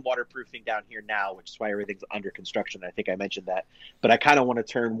we're doing waterproofing down here now, which is why everything's under construction. I think I mentioned that, but I kind of want to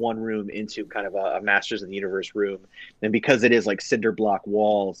turn one room into kind of a Masters of the Universe room, and because it is like cinder block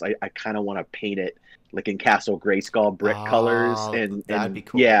walls, I kind of want to paint it like in Castle Grayskull brick colors, and that'd be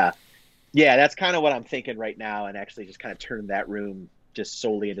cool. Yeah, that's kind of what I'm thinking right now, and actually just kind of turn that room just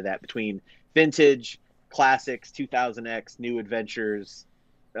solely into that, between vintage, classics, 2000X, new adventures,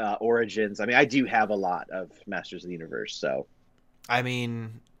 origins. I mean, I do have a lot of Masters of the Universe. So, I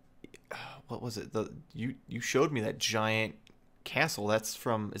mean, what was it? You showed me that giant castle. That's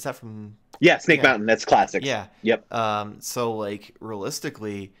from, is that from? yeah, Snake Yeah, Mountain. That's classics. yeah. Yep. So like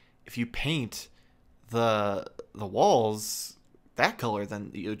realistically, if you paint the walls that color,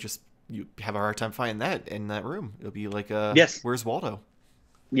 then you have a hard time finding that in that room. It'll be like Yes. where's Waldo?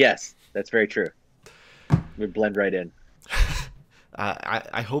 Yes, that's very true. Would blend right in.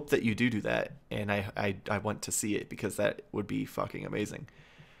 I hope that you do that, and I want to see it because that would be fucking amazing.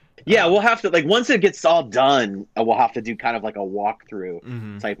 Yeah, we'll have to, like, once it gets all done, we'll have to do kind of like a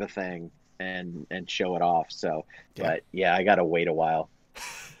walkthrough type of thing and show it off. So, Yeah. but yeah, I gotta wait a while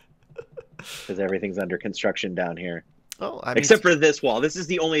because everything's under construction down here. Well, I mean, Except for this wall. This is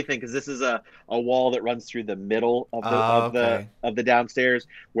the only thing, because this is a wall that runs through the middle of the downstairs,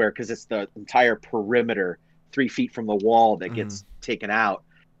 where, because it's the entire perimeter 3 feet from the wall that gets taken out.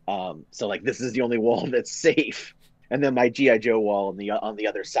 So like this is the only wall that's safe. And then my G.I. Joe wall on the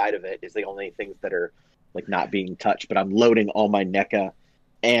other side of it is the only things that are like not being touched. But I'm loading all my NECA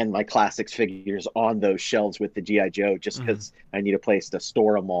and my classics figures on those shelves with the G.I. Joe, just because I need a place to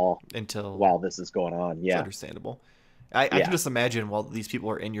store them all while this is going on. Yeah, it's understandable. I can just imagine while these people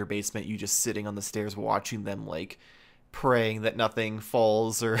are in your basement, you just sitting on the stairs watching them, like praying that nothing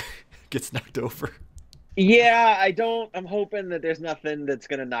falls or gets knocked over. Yeah, I'm hoping that there's nothing that's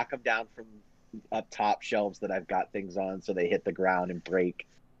going to knock them down from up top shelves that I've got things on, so they hit the ground and break.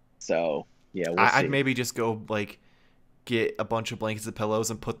 So yeah, I'd maybe just go like get a bunch of blankets and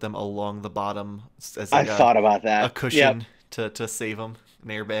pillows and put them along the bottom as like I've thought about that. A cushion to save them, an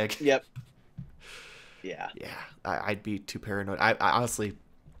airbag. Yep. Yeah. Yeah, I'd be too paranoid. I honestly,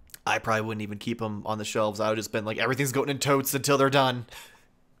 I probably wouldn't even keep them on the shelves. I would just been like, everything's going in totes until they're done.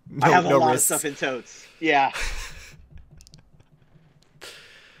 I have a lot of stuff in totes. Yeah.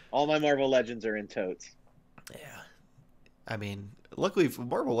 All my Marvel Legends are in totes. Yeah. I mean, luckily for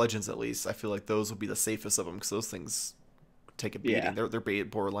Marvel Legends, at least, I feel like those would be the safest of them, because those things take a beating. Yeah. They're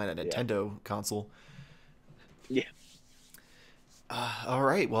borderline a Nintendo console. Yeah. All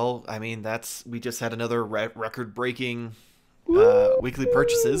right. Well, I mean, we just had another record-breaking weekly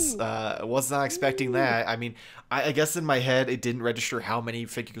purchases. I was not expecting that. I mean, I guess in my head it didn't register how many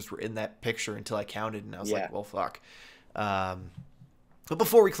figures were in that picture until I counted, and I was like, well, fuck. But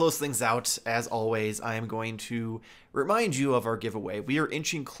before we close things out, as always, I am going to remind you of our giveaway. We are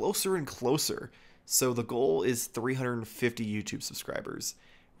inching closer and closer. So the goal is 350 YouTube subscribers.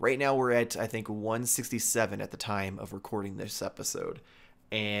 Right now we're at, I think, 167 at the time of recording this episode.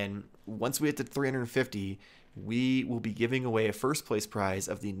 And once we hit the 350, we will be giving away a first place prize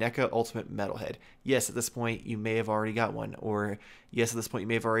of the NECA Ultimate Metalhead. Yes, at this point, you may have already got one. Or, yes, at this point, you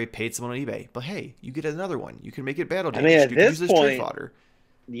may have already paid someone on eBay. But hey, you get another one. You can make it battle damage. I mean, at you this can use point, trade fodder.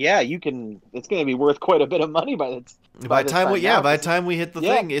 Yeah, you can. It's going to be worth quite a bit of money by the by the time we hit the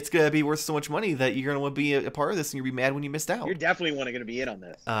thing, it's going to be worth so much money that you're going to want to be a part of this, and you'll be mad when you missed out. You're definitely going to be in on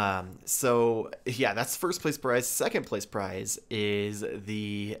this. So yeah, that's first place prize. Second place prize is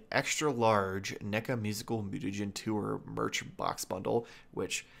the extra large NECA Musical Mutagen Tour merch box bundle,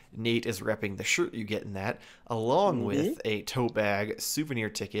 which Nate is repping the shirt you get in that, along with a tote bag, souvenir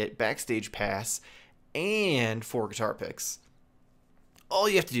ticket, backstage pass, and 4 guitar picks. All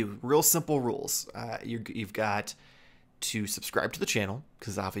you have to do, real simple rules. You've got to subscribe to the channel,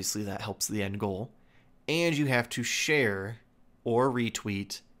 because obviously that helps the end goal. And you have to share or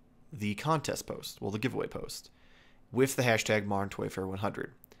retweet the contest post, well, the giveaway post, with the hashtag ModernToyFair100.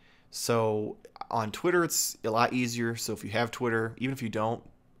 So on Twitter, it's a lot easier. So if you have Twitter, even if you don't,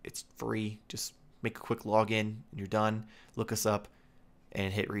 it's free. Just make a quick login and you're done. Look us up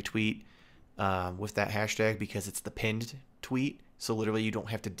and hit retweet with that hashtag, because it's the pinned tweet. So literally you don't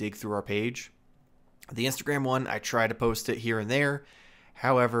have to dig through our page. The Instagram one, I try to post it here and there.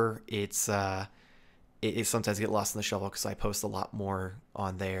 However, it sometimes get lost in the shuffle, because I post a lot more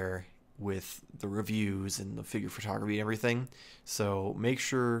on there with the reviews and the figure photography and everything. So make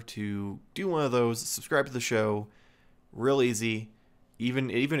sure to do one of those. Subscribe to the show. Real easy.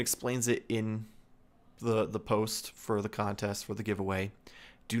 It even explains it in the post for the contest, for the giveaway.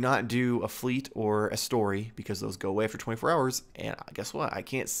 Do not do a fleet or a story, because those go away for 24 hours. And guess what? I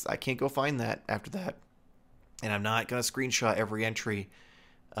can't go find that after that. And I'm not going to screenshot every entry,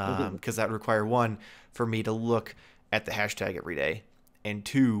 because that would require, 1, for me to look at the hashtag every day, and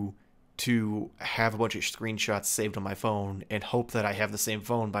 2, to have a bunch of screenshots saved on my phone and hope that I have the same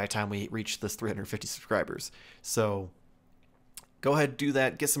phone by the time we reach this 350 subscribers. So go ahead, do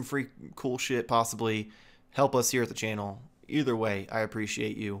that. Get some free cool shit, possibly. Help us here at the channel. Either way, I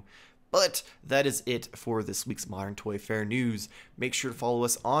appreciate you. But that is it for this week's Modern Toy Fair news. Make sure to follow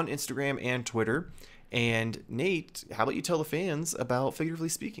us on Instagram and Twitter. And Nate, how about you tell the fans about Figuratively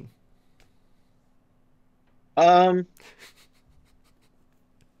Speaking? What?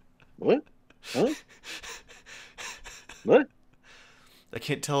 Huh? What? I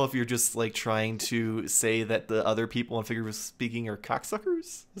can't tell if you're just like trying to say that the other people on Figuratively Speaking are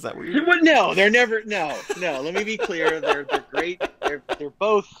cocksuckers. Is that what you're doing? No, they're never. No. Let me be clear. They're great. They're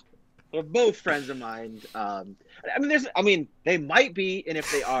both friends of mine. They might be, and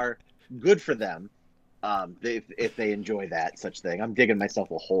if they are, good for them. If they enjoy that such thing. I'm digging myself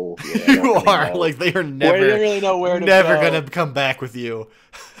a hole here. You are like they are never. I don't really know where to never go. gonna come back with you.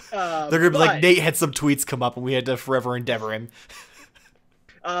 They're gonna be like, Nate had some tweets come up and we had to forever endeavor him.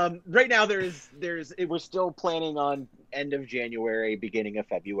 Right now we're still planning on end of January, beginning of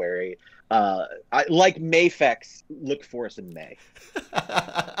February. Like Mayfex, look for us in May.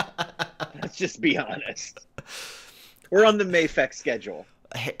 Let's just be honest. We're on the Mayfex schedule.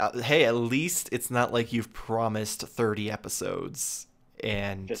 Hey, at least it's not like you've promised 30 episodes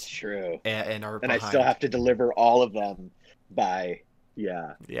and that's true. And are I still have to deliver all of them by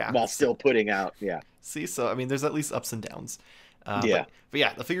while still putting out See, so I mean, there's at least ups and downs. But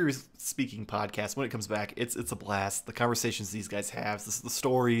yeah, the Figures Speaking podcast, when it comes back, it's a blast. The conversations these guys have, the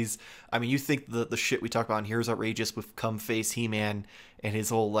stories. I mean, you think the shit we talk about in here is outrageous with Cumface He-Man and his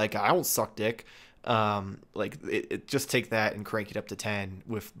whole like, I don't suck dick. Just take that and crank it up to 10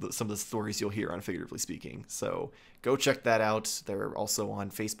 with some of the stories you'll hear on Figuratively Speaking. So go check that out. They're also on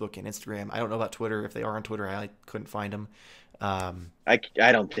Facebook and Instagram. I don't know about Twitter. If they are on Twitter, I couldn't find them. I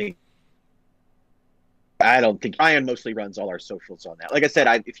don't think Ian mostly runs all our socials on that. Like I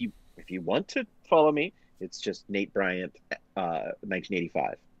said, if you want to follow me, it's just Nate Bryant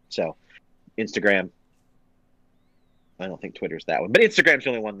 1985. So Instagram. I don't think Twitter's that one, but Instagram's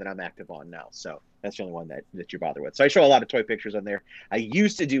the only one that I'm active on now. So that's the only one that you're bothered with. So I show a lot of toy pictures on there. I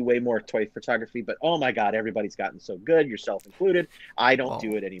used to do way more toy photography, but oh my God, everybody's gotten so good, yourself included. I don't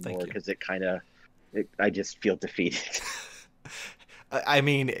do it anymore because I just feel defeated. I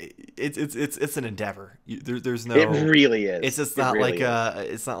mean, it's an endeavor. There's no. It really is. It's just not really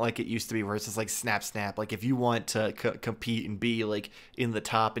it's not like it used to be where it's just like snap. Like if you want to compete and be like in the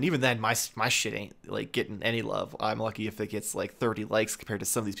top, and even then, my shit ain't like getting any love. I'm lucky if it gets like 30 likes compared to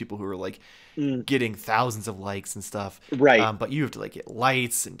some of these people who are like getting thousands of likes and stuff. Right. But you have to like get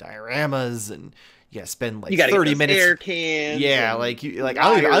lights and dioramas and. Yeah, spend like you 30 minutes. Air cans. Yeah,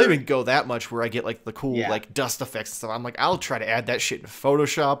 I'll even go that much where I get like the cool like dust effects and stuff. I'm like, I'll try to add that shit in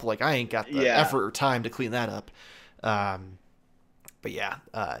Photoshop. Like I ain't got the effort or time to clean that up. But yeah,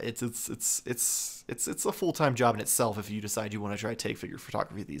 it's a full-time job in itself if you decide you want to try to take figure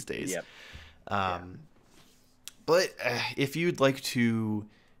photography these days. Yep. But if you'd like to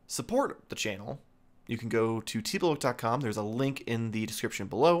support the channel, you can go to tbloke.com. There's a link in the description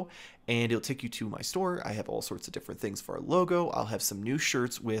below, and it'll take you to my store. I have all sorts of different things for our logo. I'll have some new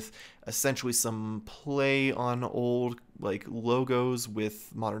shirts with essentially some play on old like logos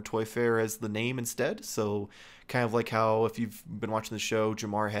with Modern Toy Fair as the name instead. So kind of like how if you've been watching the show,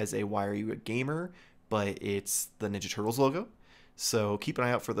 Jamar has a Why Are You a Gamer, but it's the Ninja Turtles logo. So keep an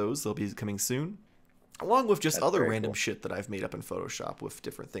eye out for those. They'll be coming soon. Along with just other random shit that I've made up in Photoshop with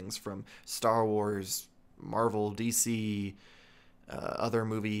different things from Star Wars, Marvel, DC, other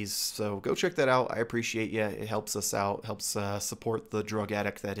movies. So go check that out. I appreciate you. It helps us out, helps support the drug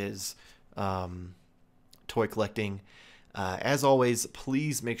addict that is toy collecting. As always,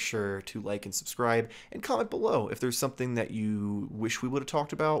 please make sure to like and subscribe and comment below if there's something that you wish we would have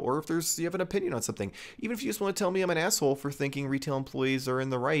talked about, or if you have an opinion on something. Even if you just want to tell me I'm an asshole for thinking retail employees are in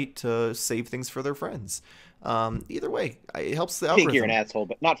the right to save things for their friends. Either way, it helps the algorithm. I think you're an asshole,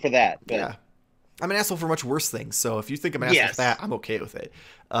 but not for that. But... Yeah. I'm an asshole for much worse things, so if you think I'm an asshole for that, I'm okay with it.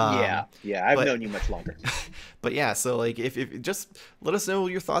 I've known you much longer. But yeah, so like if just let us know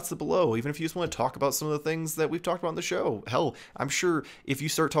your thoughts below, even if you just want to talk about some of the things that we've talked about on the show. Hell, I'm sure if you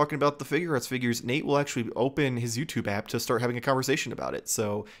start talking about the Figuarts figures, Nate will actually open his YouTube app to start having a conversation about it.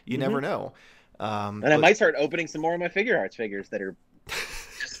 So you never know. And I might start opening some more of my Figuarts figures that are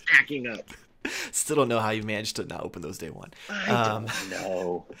just stacking up. Still don't know how you managed to not open those day one. I don't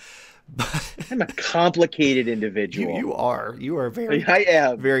know. I'm a complicated individual. You are. You are very. I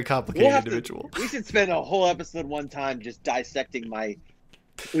am very complicated individual. We should spend a whole episode one time just dissecting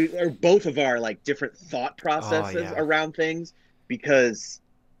both of our like different thought processes around things, because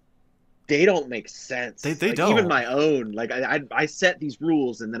they don't make sense. They like, don't. Even my own. Like I set these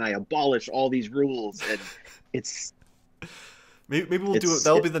rules and then I abolish all these rules, and it's. Maybe we'll do it.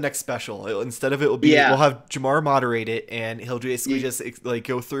 That'll be the next special. Instead of it, will be we'll have Jamar moderate it, and he'll basically just like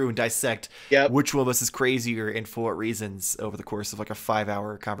go through and dissect which one of us is crazier and for what reasons over the course of like a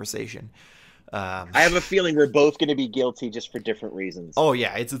 5-hour conversation. I have a feeling we're both going to be guilty just for different reasons. Oh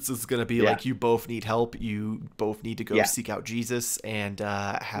yeah, it's going to be like you both need help. You both need to go seek out Jesus and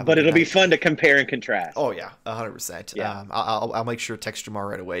have. But it'll be fun to compare and contrast. Oh yeah, 100%. Yeah. I'll make sure to text Jamar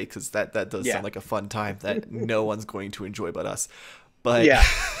right away because that does sound like a fun time that no one's going to enjoy but us. But yeah.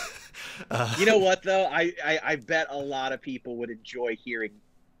 You know what though? I bet a lot of people would enjoy hearing,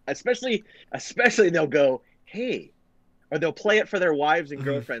 especially they'll go, hey, or they'll play it for their wives and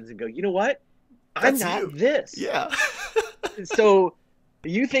girlfriends and go, you know what? I'm not this. Yeah. So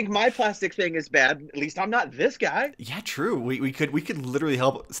you think my plastic thing is bad? At least I'm not this guy. Yeah, true. We could literally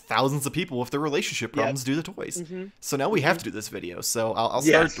help thousands of people with their relationship problems do the toys. So now we have to do this video. So I'll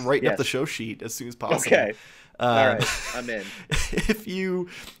start writing up the show sheet as soon as possible. Okay. All right, I'm in. If you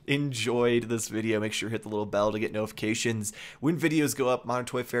enjoyed this video, make sure to hit the little bell to get notifications when videos go up. Modern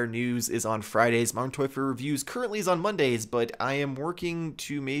Toy Fair news is on Fridays. Modern Toy Fair reviews currently is on Mondays, but I am working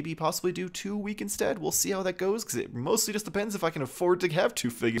to maybe possibly do 2 a week instead. We'll see how that goes because it mostly just depends if I can afford to have 2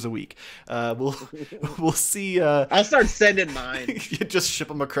 figures a week. We'll see. I'll start sending mine. You just ship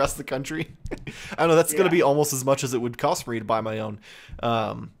them across the country. I don't know. That's going to be almost as much as it would cost for me to buy my own.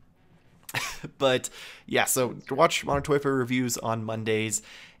 But yeah, so watch Modern Toy Fair reviews on Mondays.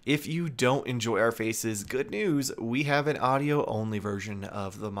 If you don't enjoy our faces, good news, we have an audio-only version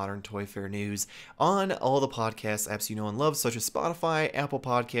of the Modern Toy Fair news on all the podcast apps you know and love, such as Spotify, Apple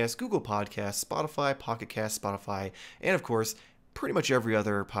Podcasts, Google Podcasts, Spotify, Pocket Cast, Spotify, and of course, pretty much every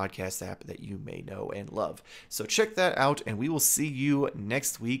other podcast app that you may know and love. So check that out, and we will see you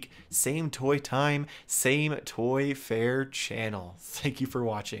next week. Same toy time, same Toy Fair channel. Thank you for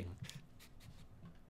watching.